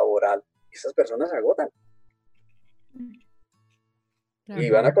persecución laboral. Esas personas se agotan. Y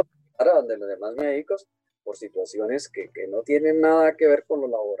van a consultar a donde los demás médicos por situaciones que no tienen nada que ver con lo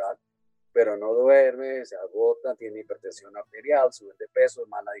laboral, pero no duerme, se agota, tiene hipertensión arterial, sube de peso,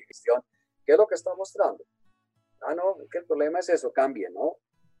 mala digestión. ¿Qué es lo que está mostrando? No, es que el problema es eso, cambie, ¿no?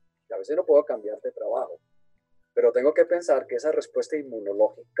 Y a veces no puedo cambiar de trabajo, pero tengo que pensar que esa respuesta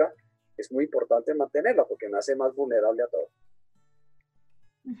inmunológica es muy importante mantenerla porque me hace más vulnerable a todo.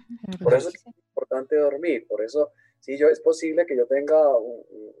 Por eso es importante dormir, por eso sí, es posible que yo tenga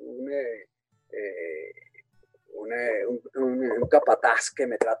un capataz que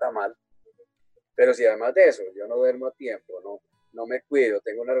me trata mal, pero si además de eso yo no duermo a tiempo, no me cuido,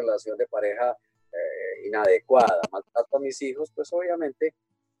 tengo una relación de pareja inadecuada, maltrato a mis hijos, pues obviamente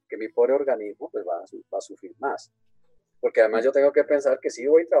que mi pobre organismo pues va a sufrir más. Porque además yo tengo que pensar que sí,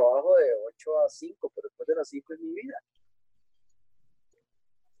 voy trabajo de 8 a 5, pero después de las 5 es mi vida.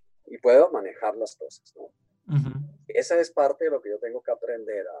 Y puedo manejar las cosas, ¿no? Esa es parte de lo que yo tengo que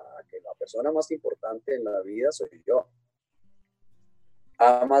aprender, a que la persona más importante en la vida soy yo.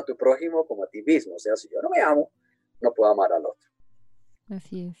 Ama a tu prójimo como a ti mismo. O sea, si yo no me amo, no puedo amar al otro.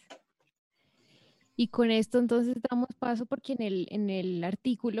 Así es. Y con esto entonces damos paso porque en el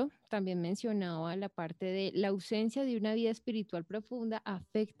artículo también mencionaba la parte de la ausencia de una vida espiritual profunda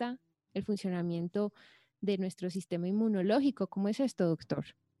afecta el funcionamiento de nuestro sistema inmunológico. ¿Cómo es esto, doctor?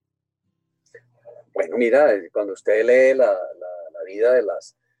 Bueno, mira, cuando usted lee la vida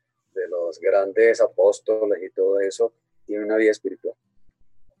de los grandes apóstoles y todo eso, tiene una vida espiritual.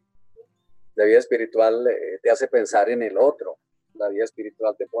 La vida espiritual te hace pensar en el otro. La vida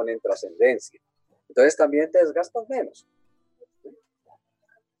espiritual te pone en trascendencia. Entonces también te desgastas menos.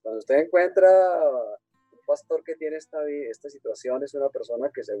 Cuando usted encuentra un pastor que tiene esta situación, es una persona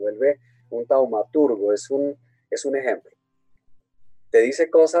que se vuelve un taumaturgo, es un ejemplo. Te dice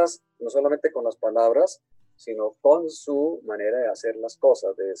cosas no solamente con las palabras, sino con su manera de hacer las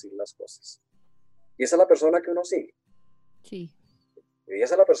cosas, de decir las cosas. Y esa es la persona que uno sigue. Sí. Y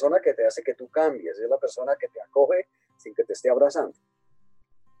esa es la persona que te hace que tú cambies, es la persona que te acoge sin que te esté abrazando.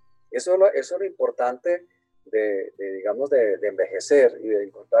 Eso es lo importante digamos, de envejecer y de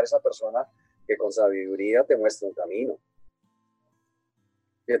encontrar esa persona que con sabiduría te muestra un camino.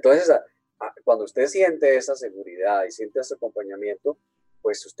 Y entonces, cuando usted siente esa seguridad y siente ese acompañamiento,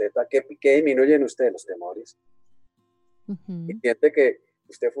 pues usted, ¿qué disminuye en usted? Los temores. Y siente que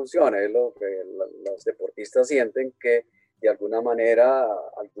usted funciona. Es lo que los deportistas sienten, que de alguna manera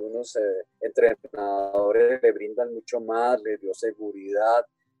algunos entrenadores le brindan mucho más, les dio seguridad,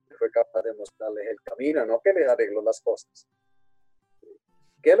 fue capaz de mostrarles el camino, no que les arregló las cosas.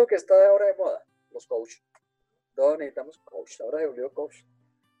 ¿Qué es lo que está ahora de moda? Los coaches. Todos necesitamos coach. Ahora se volvió coach.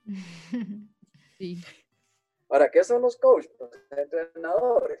 Sí. Ahora, ¿qué son los coaches? Los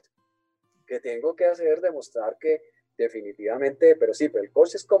entrenadores. Que tengo que hacer demostrar que definitivamente, pero sí, pero el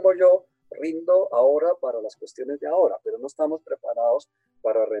coach es como yo, rindo ahora para las cuestiones de ahora, pero no estamos preparados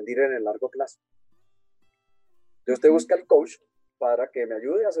para rendir en el largo plazo. Entonces usted busca el coach para que me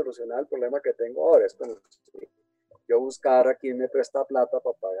ayude a solucionar el problema que tengo ahora. Es como si yo buscar a quien me presta plata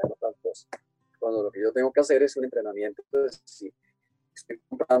para pagar tal cosa. Cuando lo que yo tengo que hacer es un entrenamiento. Entonces, si estoy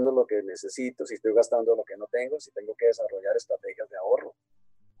comprando lo que necesito, si estoy gastando lo que no tengo, si tengo que desarrollar estrategias de ahorro.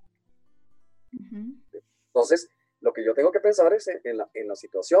 Entonces, lo que yo tengo que pensar es en la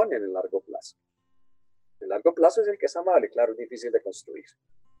situación, en el largo plazo. El largo plazo es el que es amable, claro, es difícil de construir.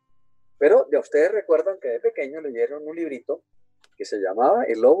 Pero de ustedes recuerdan que de pequeño leyeron un librito que se llamaba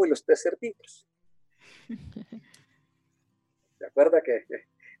El lobo y los tres cerditos. ¿Se acuerda que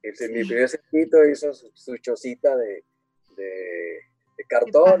mi primer cerdito hizo su chocita de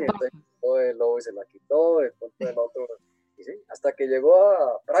cartón y entonces el lobo y se la quitó, el punto del otro, y sí, hasta que llegó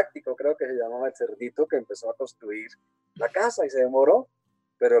a Práctico, creo que se llamaba el cerdito, que empezó a construir la casa y se demoró,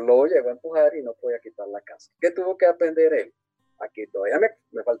 pero el lobo llegó a empujar y no podía quitar la casa. ¿Qué tuvo que aprender él? Aquí todavía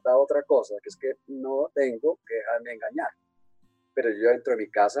me faltaba otra cosa, que es que no tengo que dejarme engañar, pero yo dentro de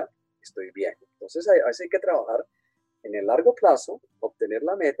mi casa estoy bien. Entonces hay que trabajar en el largo plazo, obtener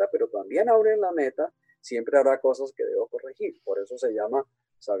la meta, pero también aún en la meta siempre habrá cosas que debo corregir. Por eso se llama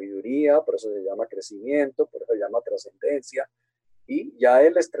sabiduría, por eso se llama crecimiento, por eso se llama trascendencia. Y ya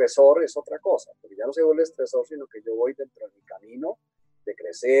el estresor es otra cosa, porque ya no se vuelve estresor, sino que yo voy dentro de mi camino de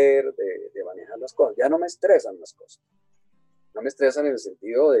crecer, de manejar las cosas. Ya no me estresan las cosas. No me estresan en el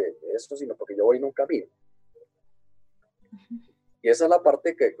sentido de eso, sino porque yo voy en un camino. Y esa es la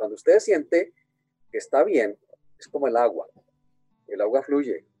parte que cuando usted siente que está bien, es como el agua. El agua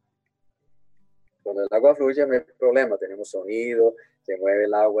fluye. Cuando el agua fluye no hay problema. Tenemos sonido, se mueve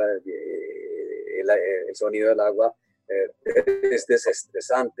el agua, el sonido del agua es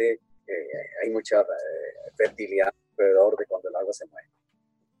desestresante. Hay mucha fertilidad alrededor de cuando el agua se mueve.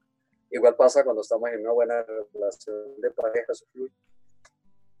 Igual pasa cuando estamos en una buena relación de pareja, eso fluye.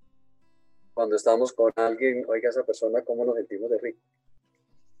 Cuando estamos con alguien, oiga, esa persona, ¿cómo nos sentimos de rico?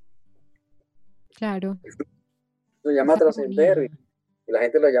 Claro. Lo llama trascender y la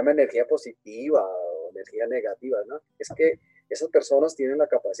gente lo llama energía positiva o energía negativa, ¿no? Es que esas personas tienen la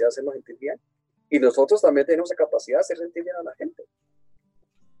capacidad de hacernos sentir bien y nosotros también tenemos la capacidad de hacer sentir bien a la gente.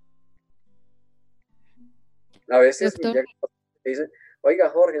 A veces me dicen, oiga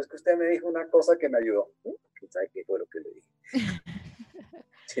Jorge, es que usted me dijo una cosa que me ayudó. ¿Quién sabe qué fue lo que le dije?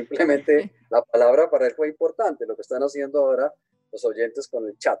 Simplemente la palabra para él fue importante, lo que están haciendo ahora los oyentes con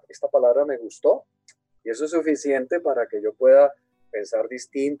el chat. Esta palabra me gustó y eso es suficiente para que yo pueda pensar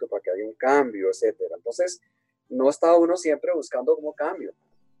distinto, para que haya un cambio, etcétera. Entonces, no está uno siempre buscando como cambio.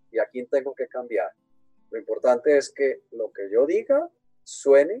 ¿Y a quién tengo que cambiar? Lo importante es que lo que yo diga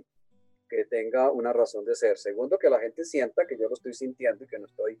suene, que tenga una razón de ser. Segundo, que la gente sienta que yo lo estoy sintiendo y que no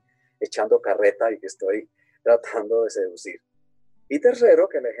estoy echando carreta y que estoy tratando de seducir. Y tercero,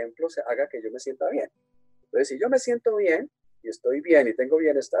 que el ejemplo se haga que yo me sienta bien. Entonces, si yo me siento bien y estoy bien y tengo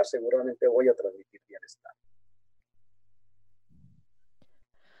bienestar, seguramente voy a transmitir bienestar.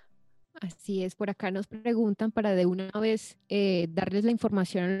 Así es, por acá nos preguntan para de una vez darles la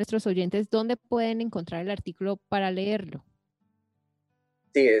información a nuestros oyentes, ¿dónde pueden encontrar el artículo para leerlo?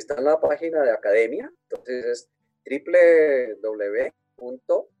 Sí, está en la página de Academia, entonces es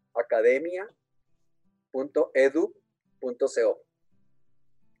www.academia.edu.co.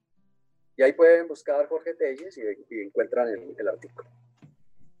 Y ahí pueden buscar Jorge Telles y encuentran el artículo.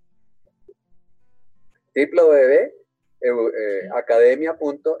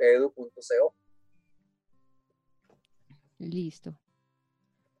 www.academia.edu.co. Listo.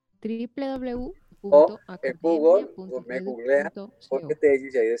 O en Google me googlean Jorge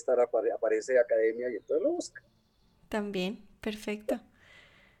Telles y ahí aparece Academia y entonces lo buscan. También, perfecto.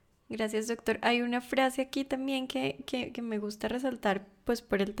 Gracias, doctor. Hay una frase aquí también que me gusta resaltar, pues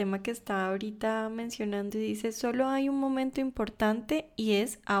por el tema que está ahorita mencionando y dice, solo hay un momento importante y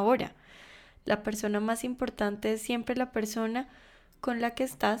es ahora. La persona más importante es siempre la persona con la que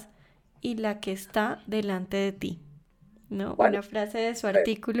estás y la que está delante de ti, ¿no? Bueno, una frase de su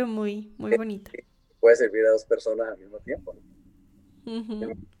artículo muy bonita. Puede servir a dos personas al mismo tiempo, ¿no?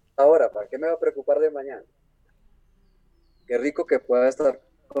 Ahora, ¿para qué me va a preocupar de mañana? Qué rico que pueda estar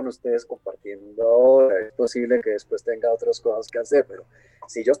con ustedes compartiendo ahora. Es posible que después tenga otras cosas que hacer, pero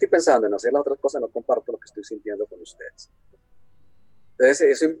si yo estoy pensando en hacer las otras cosas, no comparto lo que estoy sintiendo con ustedes. Entonces,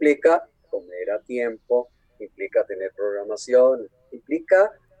 eso implica comer a tiempo, implica tener programación,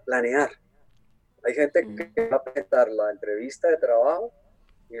 implica planear. Hay gente que va a presentar la entrevista de trabajo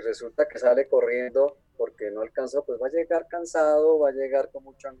y resulta que sale corriendo porque no alcanza, pues va a llegar cansado, va a llegar con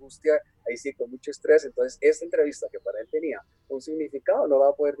mucha angustia, ahí sí, con mucho estrés. Entonces, esta entrevista que para él tenía un significado, no la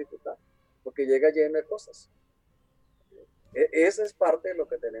va a poder disfrutar. porque llega lleno de cosas. Esa es parte de lo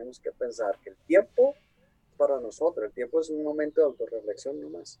que tenemos que pensar, que el tiempo para nosotros, el tiempo es un momento de autorreflexión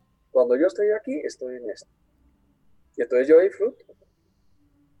nomás. Cuando yo estoy aquí, estoy en esto. Y entonces yo disfruto.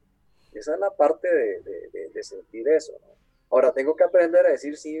 Esa es la parte de sentir eso, ¿no? Ahora tengo que aprender a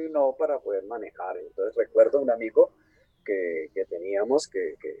decir sí y no para poder manejar. Entonces recuerdo a un amigo que teníamos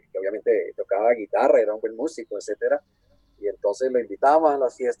que obviamente tocaba guitarra, era un buen músico, etcétera. Y entonces lo invitábamos a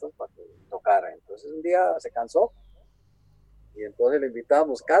las fiestas para que tocara. Entonces un día se cansó y entonces le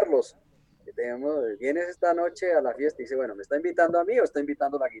invitamos, Carlos, vienes esta noche a la fiesta y dice, bueno, ¿me está invitando a mí o está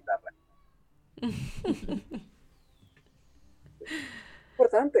invitando a la guitarra?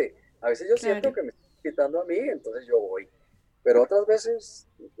 Importante. A veces yo siento que me está invitando a mí, entonces yo voy. Pero otras veces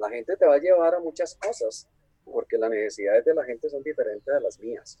la gente te va a llevar a muchas cosas, porque las necesidades de la gente son diferentes a las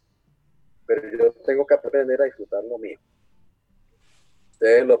mías. Pero yo tengo que aprender a disfrutar lo mío.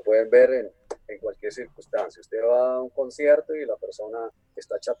 Ustedes lo pueden ver en cualquier circunstancia. Usted va a un concierto y la persona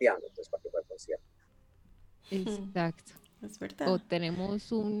está chateando, entonces ¿para qué va al concierto? Exacto. Es verdad. O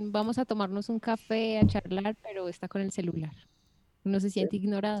vamos a tomarnos un café, a charlar, pero está con el celular. Uno se siente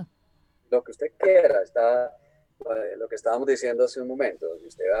ignorado. Lo que usted quiera, lo que estábamos diciendo hace un momento. Si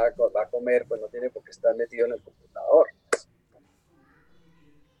usted va a comer, pues no tiene por qué estar metido en el computador.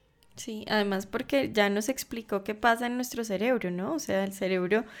 Sí, además porque ya nos explicó qué pasa en nuestro cerebro, ¿no? O sea, el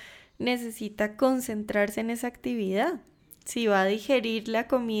cerebro necesita concentrarse en esa actividad. Si va a digerir la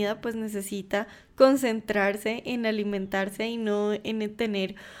comida, pues necesita concentrarse en alimentarse y no en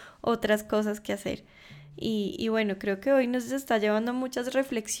tener otras cosas que hacer. Y bueno, creo que hoy nos está llevando a muchas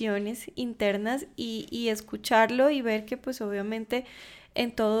reflexiones internas y escucharlo y ver que pues obviamente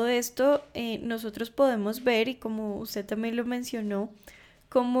en todo esto nosotros podemos ver, y como usted también lo mencionó,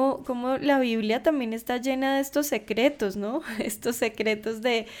 como la Biblia también está llena de estos secretos, ¿no? Estos secretos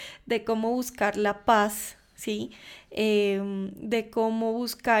de cómo buscar la paz, ¿sí? De cómo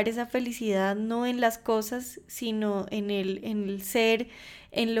buscar esa felicidad no en las cosas, sino en el ser,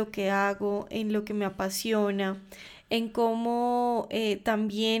 en lo que hago, en lo que me apasiona, en cómo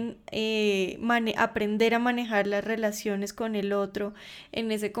también aprender a manejar las relaciones con el otro,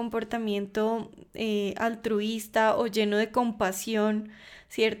 en ese comportamiento altruista o lleno de compasión,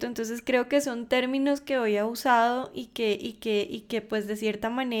 ¿cierto? Entonces creo que son términos que hoy ha usado y que pues de cierta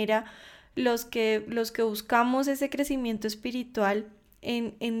manera los que buscamos ese crecimiento espiritual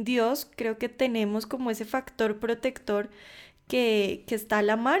en Dios, creo que tenemos como ese factor protector que está a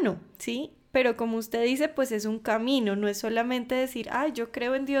la mano, ¿sí? Pero como usted dice, pues es un camino, no es solamente decir, yo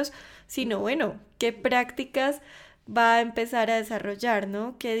creo en Dios, sino bueno, qué prácticas va a empezar a desarrollar,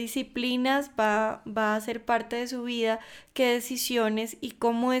 ¿no? ¿Qué disciplinas va a ser parte de su vida? ¿Qué decisiones? Y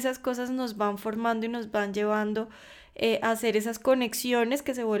cómo esas cosas nos van formando y nos van llevando a hacer esas conexiones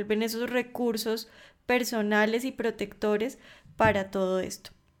que se vuelven esos recursos personales y protectores para todo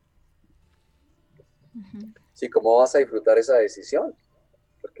esto. Sí, ¿cómo vas a disfrutar esa decisión?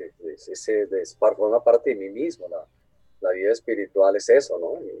 Porque forma parte de mí mismo. La vida espiritual es eso,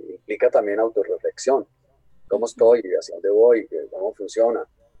 ¿no? Y implica también autorreflexión. ¿Cómo estoy? ¿Hacia dónde voy? ¿Cómo funciona?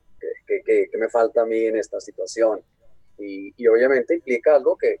 ¿Qué me falta a mí en esta situación? Y obviamente implica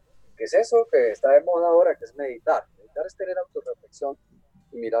algo que es eso que está de moda ahora, que es meditar. Meditar es tener autorreflexión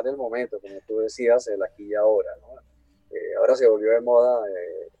y mirar el momento, como tú decías, el aquí y ahora, ¿no? Ahora se volvió de moda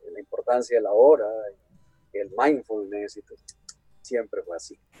la importancia de la hora, el mindfulness, y todo. Siempre fue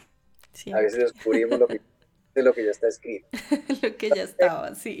así. Siempre. A veces descubrimos lo que ya está escrito. Lo que ya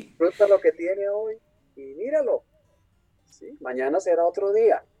estaba, sí. Disfruta lo que tiene hoy y míralo. ¿Sí? Mañana será otro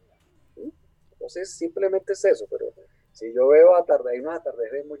día. ¿Sí? Entonces simplemente es eso, pero si yo veo hay unos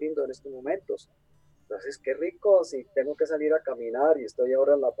atardeceres muy lindos en estos momentos. Entonces qué rico, si tengo que salir a caminar y estoy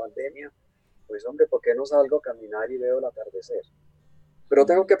ahora en la pandemia, pues hombre, ¿por qué no salgo a caminar y veo el atardecer? Pero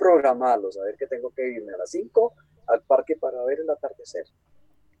tengo que programarlo, saber que tengo que irme a las 5 al parque para ver el atardecer.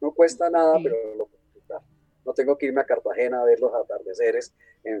 No cuesta nada, pero lo puedo disfrutar. No tengo que irme a Cartagena a ver los atardeceres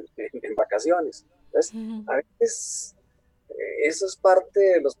en vacaciones. Entonces, a veces eso es parte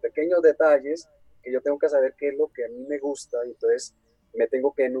de los pequeños detalles que yo tengo que saber qué es lo que a mí me gusta, y entonces me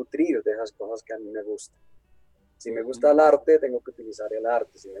tengo que nutrir de esas cosas que a mí me gustan. Si me gusta el arte, tengo que utilizar el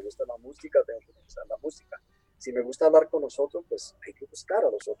arte. Si me gusta la música, tengo que utilizar la música. Si me gusta hablar con los otros, pues hay que buscar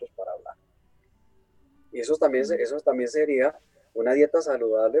a los otros para hablar. Y eso también sería una dieta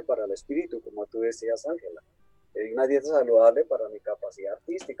saludable para el espíritu, como tú decías, Ángela. Una dieta saludable para mi capacidad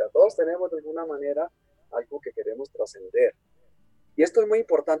artística. Todos tenemos de alguna manera algo que queremos trascender. Y esto es muy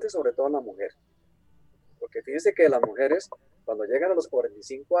importante, sobre todo en la mujer. Porque fíjense que las mujeres, cuando llegan a los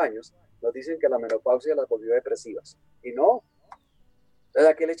 45 años, nos dicen que la menopausia las volvió depresivas. Y no. Entonces,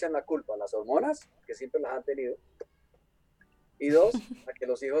 ¿a qué le echan la culpa? ¿A las hormonas, que siempre las han tenido? Y dos, a que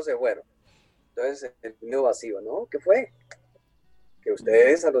los hijos se fueron. Entonces, el nido vacío, ¿no? ¿Qué fue? Que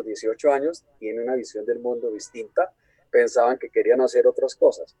ustedes a los 18 años tienen una visión del mundo distinta, pensaban que querían hacer otras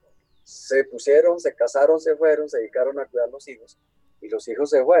cosas. Se pusieron, se casaron, se fueron, se dedicaron a cuidar los hijos y los hijos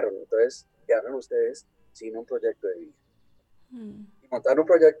se fueron. Entonces, quedaron ustedes sin un proyecto de vida. Y montar un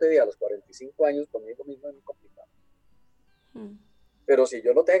proyecto de vida a los 45 años conmigo mismo es muy complicado. Pero si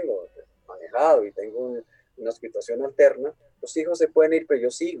yo lo tengo manejado y tengo una situación alterna, los hijos se pueden ir, pero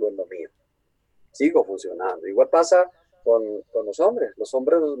yo sigo en lo mío. Sigo funcionando. Igual pasa con los hombres. Los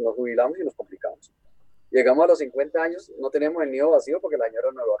hombres nos jubilamos y nos complicamos. Llegamos a los 50 años, no tenemos el nido vacío porque la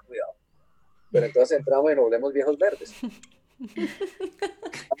señora no lo ha cuidado. Pero entonces entramos y nos volvemos viejos verdes.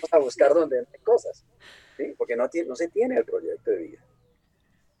 Vamos a buscar donde hay cosas, ¿sí? Porque no se tiene el proyecto de vida.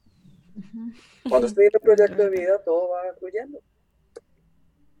 Cuando usted tiene el proyecto de vida, todo va fluyendo.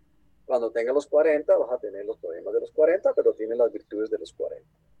 Cuando tenga los 40, vas a tener los problemas de los 40, pero tienes las virtudes de los 40.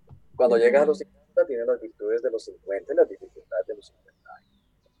 Cuando llegas a los 50, tienes las virtudes de los 50 y las dificultades de los 50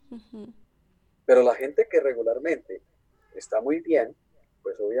 años. Pero la gente que regularmente está muy bien,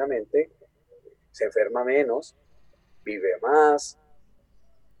 pues obviamente se enferma menos, vive más,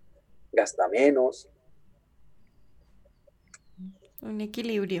 gasta menos. Un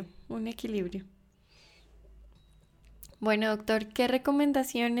equilibrio, un equilibrio. Bueno, doctor, ¿qué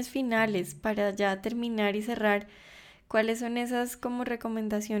recomendaciones finales para ya terminar y cerrar? ¿Cuáles son esas como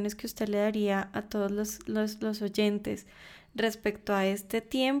recomendaciones que usted le daría a todos los oyentes respecto a este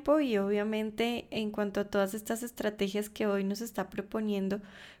tiempo y obviamente en cuanto a todas estas estrategias que hoy nos está proponiendo?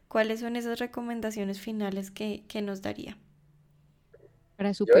 ¿Cuáles son esas recomendaciones finales que nos daría?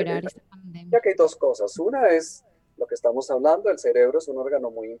 Para superar esta pandemia. Ya que hay dos cosas. Una es lo que estamos hablando, el cerebro es un órgano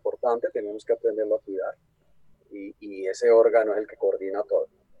muy importante, tenemos que aprenderlo a cuidar. Y ese órgano es el que coordina todo.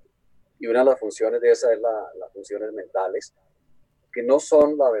 Y una de las funciones de esa es las funciones mentales, que no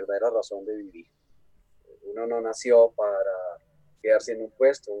son la verdadera razón de vivir. Uno no nació para quedarse en un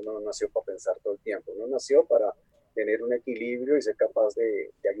puesto, uno no nació para pensar todo el tiempo, uno nació para tener un equilibrio y ser capaz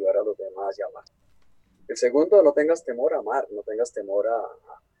de ayudar a los demás y amar. El segundo, no tengas temor a amar, no tengas temor a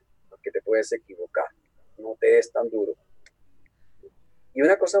que te puedes equivocar, no te des tan duro. Y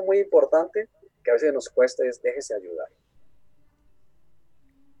una cosa muy importante que a veces nos cuesta es déjese ayudar.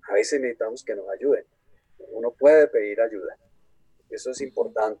 A veces necesitamos que nos ayuden. Uno puede pedir ayuda. Eso es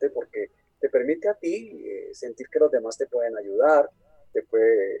importante porque te permite a ti sentir que los demás te pueden ayudar,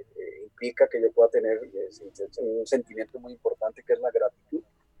 implica que yo pueda tener un sentimiento muy importante que es la gratitud.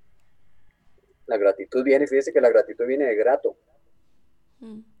 La gratitud fíjese que la gratitud viene de grato.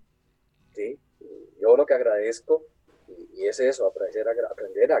 ¿Sí? Yo lo que agradezco, y es eso, aprender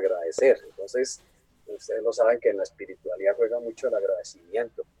a agradecer. Entonces, ustedes lo saben que en la espiritualidad juega mucho el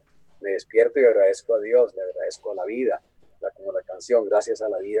agradecimiento. Me despierto y agradezco a Dios, le agradezco a la vida, como la canción, gracias a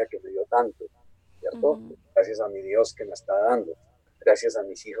la vida que me dio tanto, ¿cierto? Gracias a mi Dios que me está dando, gracias a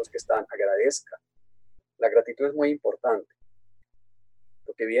mis hijos que están, agradezca. La gratitud es muy importante,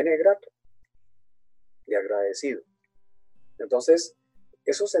 porque viene de grato, de agradecido. Entonces,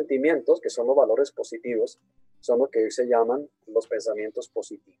 esos sentimientos, que son los valores positivos, son lo que hoy se llaman los pensamientos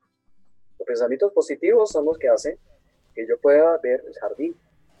positivos. Los pensamientos positivos son los que hacen que yo pueda ver el jardín,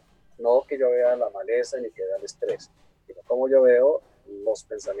 no que yo vea la maleza ni que vea el estrés, sino como yo veo los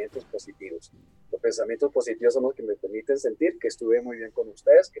pensamientos positivos. Los pensamientos positivos son los que me permiten sentir que estuve muy bien con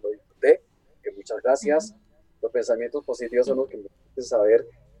ustedes, que lo disfruté, que muchas gracias. Los pensamientos positivos son los que me permiten saber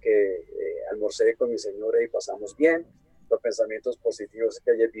que almorcé con mi señora y pasamos bien. Los pensamientos positivos es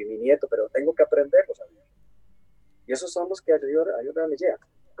que ayer vi mi nieto, pero tengo que aprenderlos a vivir. Y esos son los que ayudan a mi vida.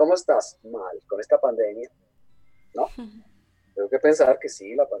 ¿Cómo estás? Mal, con esta pandemia, ¿no? Tengo que pensar que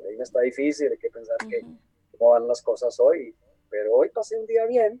sí, la pandemia está difícil, hay que pensar que cómo van las cosas hoy, pero hoy pasé un día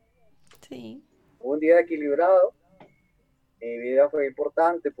bien, sí. Un día equilibrado, mi vida fue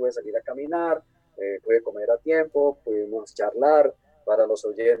importante, pude salir a caminar, pude comer a tiempo, pudimos charlar, para los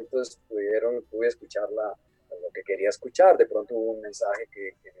oyentes pude escuchar lo que quería escuchar, de pronto hubo un mensaje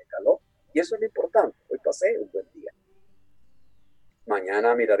que me caló, y eso es lo importante, hoy pasé un buen día.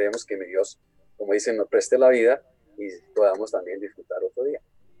 Mañana miraremos que mi Dios, como dicen, nos preste la vida, y podamos también disfrutar otro día.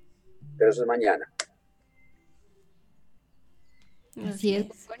 Pero eso es mañana. Así es.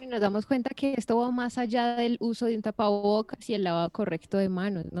 Bueno, y nos damos cuenta que esto va más allá del uso de un tapabocas y el lavado correcto de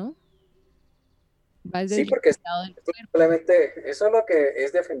manos, ¿no? Va desde Sí, porque simplemente eso es lo que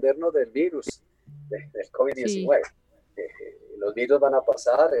es defendernos del virus, del COVID-19. Sí. Los virus van a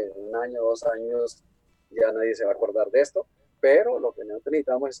pasar en 1 año, 2 años, ya nadie se va a acordar de esto, pero lo que nosotros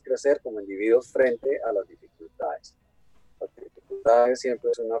necesitamos es crecer como individuos frente a las dificultades. Las dificultades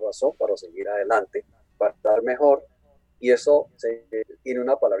siempre es una razón para seguir adelante, para estar mejor, y eso tiene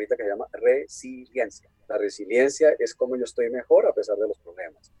una palabrita que se llama resiliencia. La resiliencia es como yo estoy mejor a pesar de los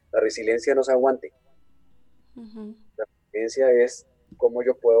problemas. La resiliencia no se aguante. La resiliencia es cómo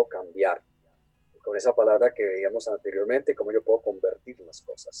yo puedo cambiar. Con esa palabra que veíamos anteriormente, cómo yo puedo convertir las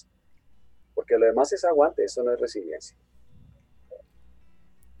cosas. Porque lo demás es aguante, eso no es resiliencia.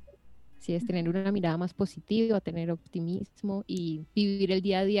 Sí, es tener una mirada más positiva, tener optimismo y vivir el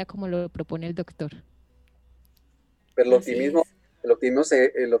día a día como lo propone el doctor. Pero el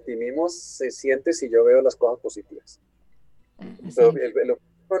optimismo se siente si yo veo las cosas positivas. Pero el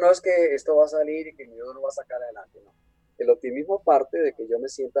optimismo no es que esto va a salir y que yo no va a sacar adelante, no. El optimismo parte de que yo me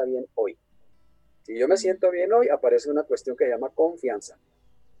sienta bien hoy. Si yo me siento bien hoy, aparece una cuestión que se llama confianza.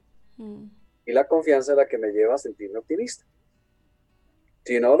 Y la confianza es la que me lleva a sentirme optimista.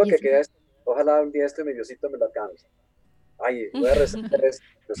 Si no, lo que queda es, ojalá un día mi Diosito me lo cambie. Ay, voy a rezar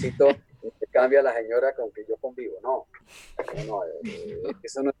Diosito, me cambia la señora con que yo convivo. No,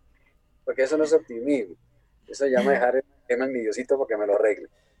 eso no, porque eso no es optimismo. Eso se llama dejar el tema en mi Diosito porque me lo arregle.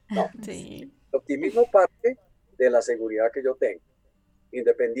 No, el optimismo parte de la seguridad que yo tengo,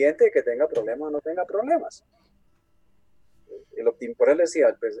 independiente de que tenga problemas o no tenga problemas. Por eso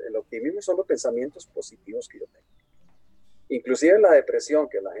decía, el optimismo son los pensamientos positivos que yo tengo. Inclusive la depresión,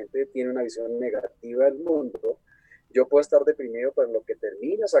 que la gente tiene una visión negativa del mundo, yo puedo estar deprimido, pero lo que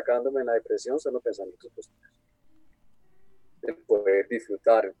termina sacándome en la depresión son los pensamientos positivos. El poder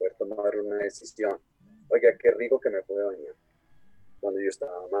disfrutar, el poder tomar una decisión. Oiga, qué rico que me pude bañar cuando yo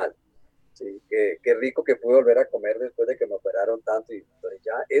estaba mal. ¿Sí? Qué rico que pude volver a comer después de que me operaron tanto. Y entonces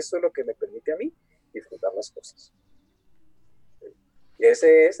ya eso es lo que me permite a mí disfrutar las cosas. ¿Sí? Y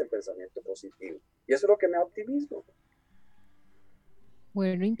ese es el pensamiento positivo. Y eso es lo que me da optimismo.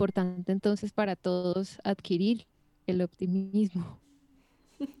 Bueno, importante entonces para todos adquirir el optimismo.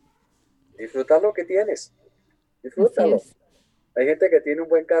 Disfrutar lo que tienes. Disfrútalo. Hay gente que tiene un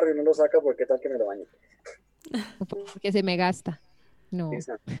buen carro y no lo saca porque tal que me lo bañe. Porque se me gasta. No.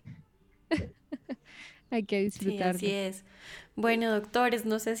 Hay que disfrutarlo. Sí, así es. Bueno, doctores,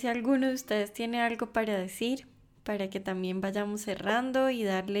 no sé si alguno de ustedes tiene algo para decir, para que también vayamos cerrando y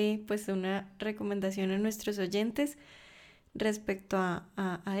darle pues una recomendación a nuestros oyentes respecto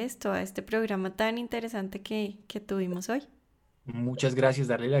a esto, a este programa tan interesante que tuvimos hoy. Muchas gracias,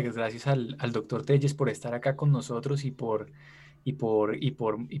 darle las gracias al doctor Telles por estar acá con nosotros y por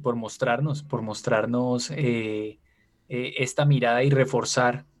mostrarnos, esta mirada y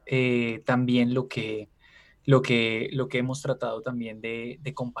reforzar también lo que hemos tratado también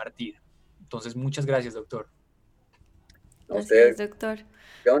de compartir. Entonces, muchas gracias, doctor. Así es, doctor.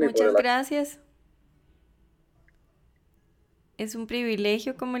 Muchas gracias. Es un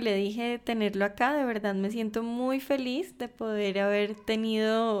privilegio, como le dije, tenerlo acá. De verdad me siento muy feliz de poder haberlo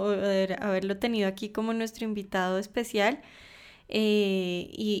tenido aquí como nuestro invitado especial.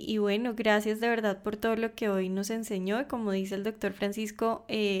 Y bueno, gracias de verdad por todo lo que hoy nos enseñó. Como dice el doctor Francisco,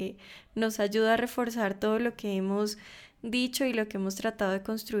 nos ayuda a reforzar todo lo que hemos dicho y lo que hemos tratado de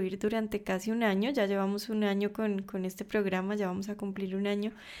construir durante casi un año. Ya llevamos un año con este programa, ya vamos a cumplir un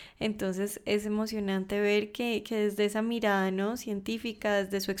año. Entonces es emocionante ver que desde esa mirada, ¿no?, científica,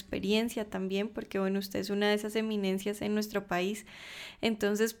 desde su experiencia también, porque bueno, usted es una de esas eminencias en nuestro país.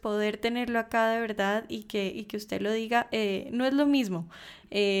 Entonces poder tenerlo acá de verdad y que usted lo diga, no es lo mismo.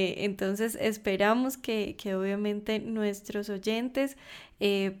 Entonces esperamos que obviamente nuestros oyentes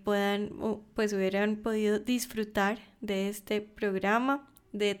hubieran podido disfrutar de este programa,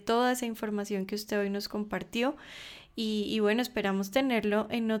 de toda esa información que usted hoy nos compartió. Y bueno, esperamos tenerlo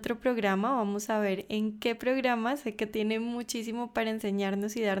en otro programa. Vamos a ver en qué programa. Sé que tiene muchísimo para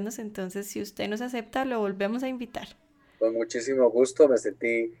enseñarnos y darnos. Entonces, si usted nos acepta, lo volvemos a invitar. Con muchísimo gusto, me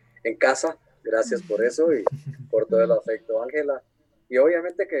sentí en casa. Gracias por eso y por todo el afecto, Ángela. Y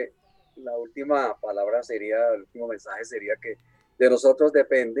obviamente que la última palabra el último mensaje sería que de nosotros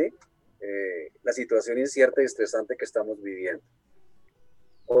depende la situación incierta y estresante que estamos viviendo.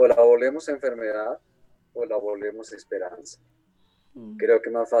 O la volvemos enfermedad o la volvemos esperanza. Creo que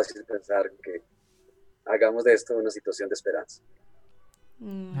es más fácil pensar que hagamos de esto una situación de esperanza.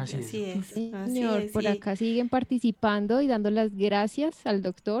 Así es. Señor, por acá siguen participando y dando las gracias al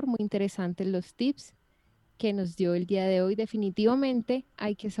doctor. Muy interesantes los tips que nos dio el día de hoy. Definitivamente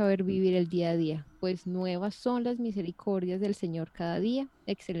hay que saber vivir el día a día, pues nuevas son las misericordias del Señor cada día.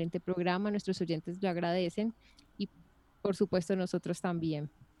 Excelente programa, nuestros oyentes lo agradecen y por supuesto nosotros también.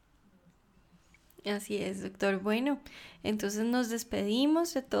 Así es, doctor. Bueno, entonces nos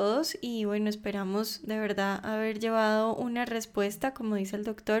despedimos de todos y bueno, esperamos de verdad haber llevado una respuesta, como dice el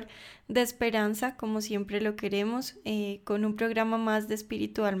doctor, de esperanza, como siempre lo queremos, con un programa más de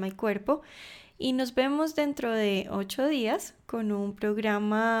Espíritu, Alma y Cuerpo. Y nos vemos dentro de 8 días con un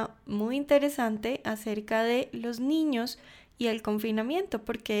programa muy interesante acerca de los niños y el confinamiento,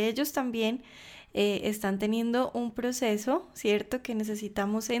 porque ellos también están teniendo un proceso, ¿cierto?, que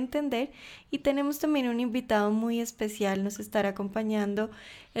necesitamos entender, y tenemos también un invitado muy especial. Nos estará acompañando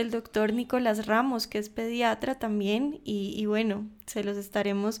el doctor Nicolás Ramos, que es pediatra también, y bueno, se los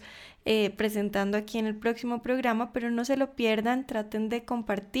estaremos presentando aquí en el próximo programa, pero no se lo pierdan, traten de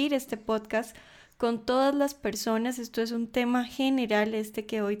compartir este podcast con todas las personas. Esto es un tema general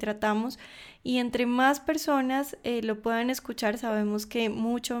que hoy tratamos, y entre más personas lo puedan escuchar, sabemos que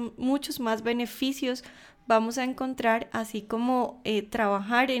muchos más beneficios vamos a encontrar, así como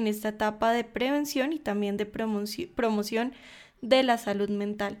trabajar en esta etapa de prevención y también de promoción de la salud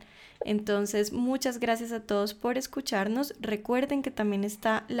mental. Entonces, muchas gracias a todos por escucharnos. Recuerden que también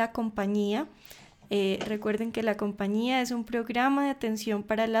está La Compañía. Recuerden que La Compañía es un programa de atención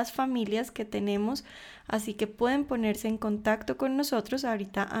para las familias que tenemos, así que pueden ponerse en contacto con nosotros.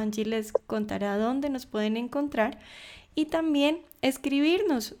 Ahorita Angie les contará dónde nos pueden encontrar, y también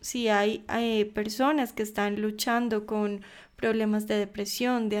escribirnos si hay personas que están luchando con problemas de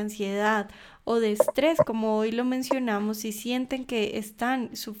depresión, de ansiedad o de estrés, como hoy lo mencionamos. Si sienten que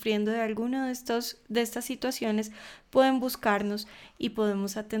están sufriendo de alguna de estas situaciones, pueden buscarnos y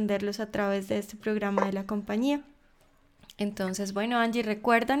podemos atenderlos a través de este programa de La Compañía. Entonces, bueno, Angie,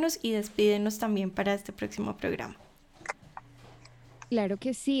 recuérdanos y despídenos también para este próximo programa. Claro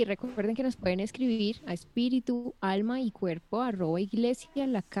que sí, recuerden que nos pueden escribir a espíritu, alma y cuerpo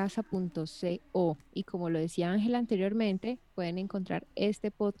 @iglesialacasa.co, y como lo decía Ángela anteriormente, pueden encontrar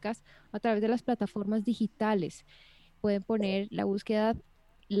este podcast a través de las plataformas digitales. Pueden poner la búsqueda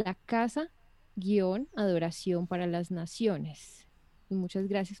La Casa _Adoración para las Naciones. Y muchas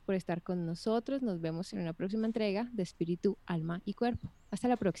gracias por estar con nosotros. Nos vemos en una próxima entrega de Espíritu, Alma y Cuerpo. Hasta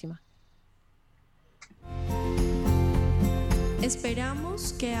la próxima.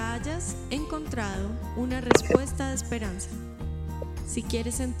 Esperamos que hayas encontrado una respuesta de esperanza. Si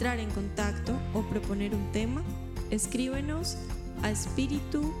quieres entrar en contacto o proponer un tema, escríbenos a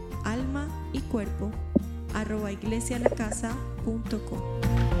espíritu, alma y cuerpo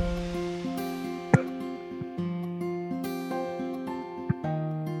 @iglesialacasa.co.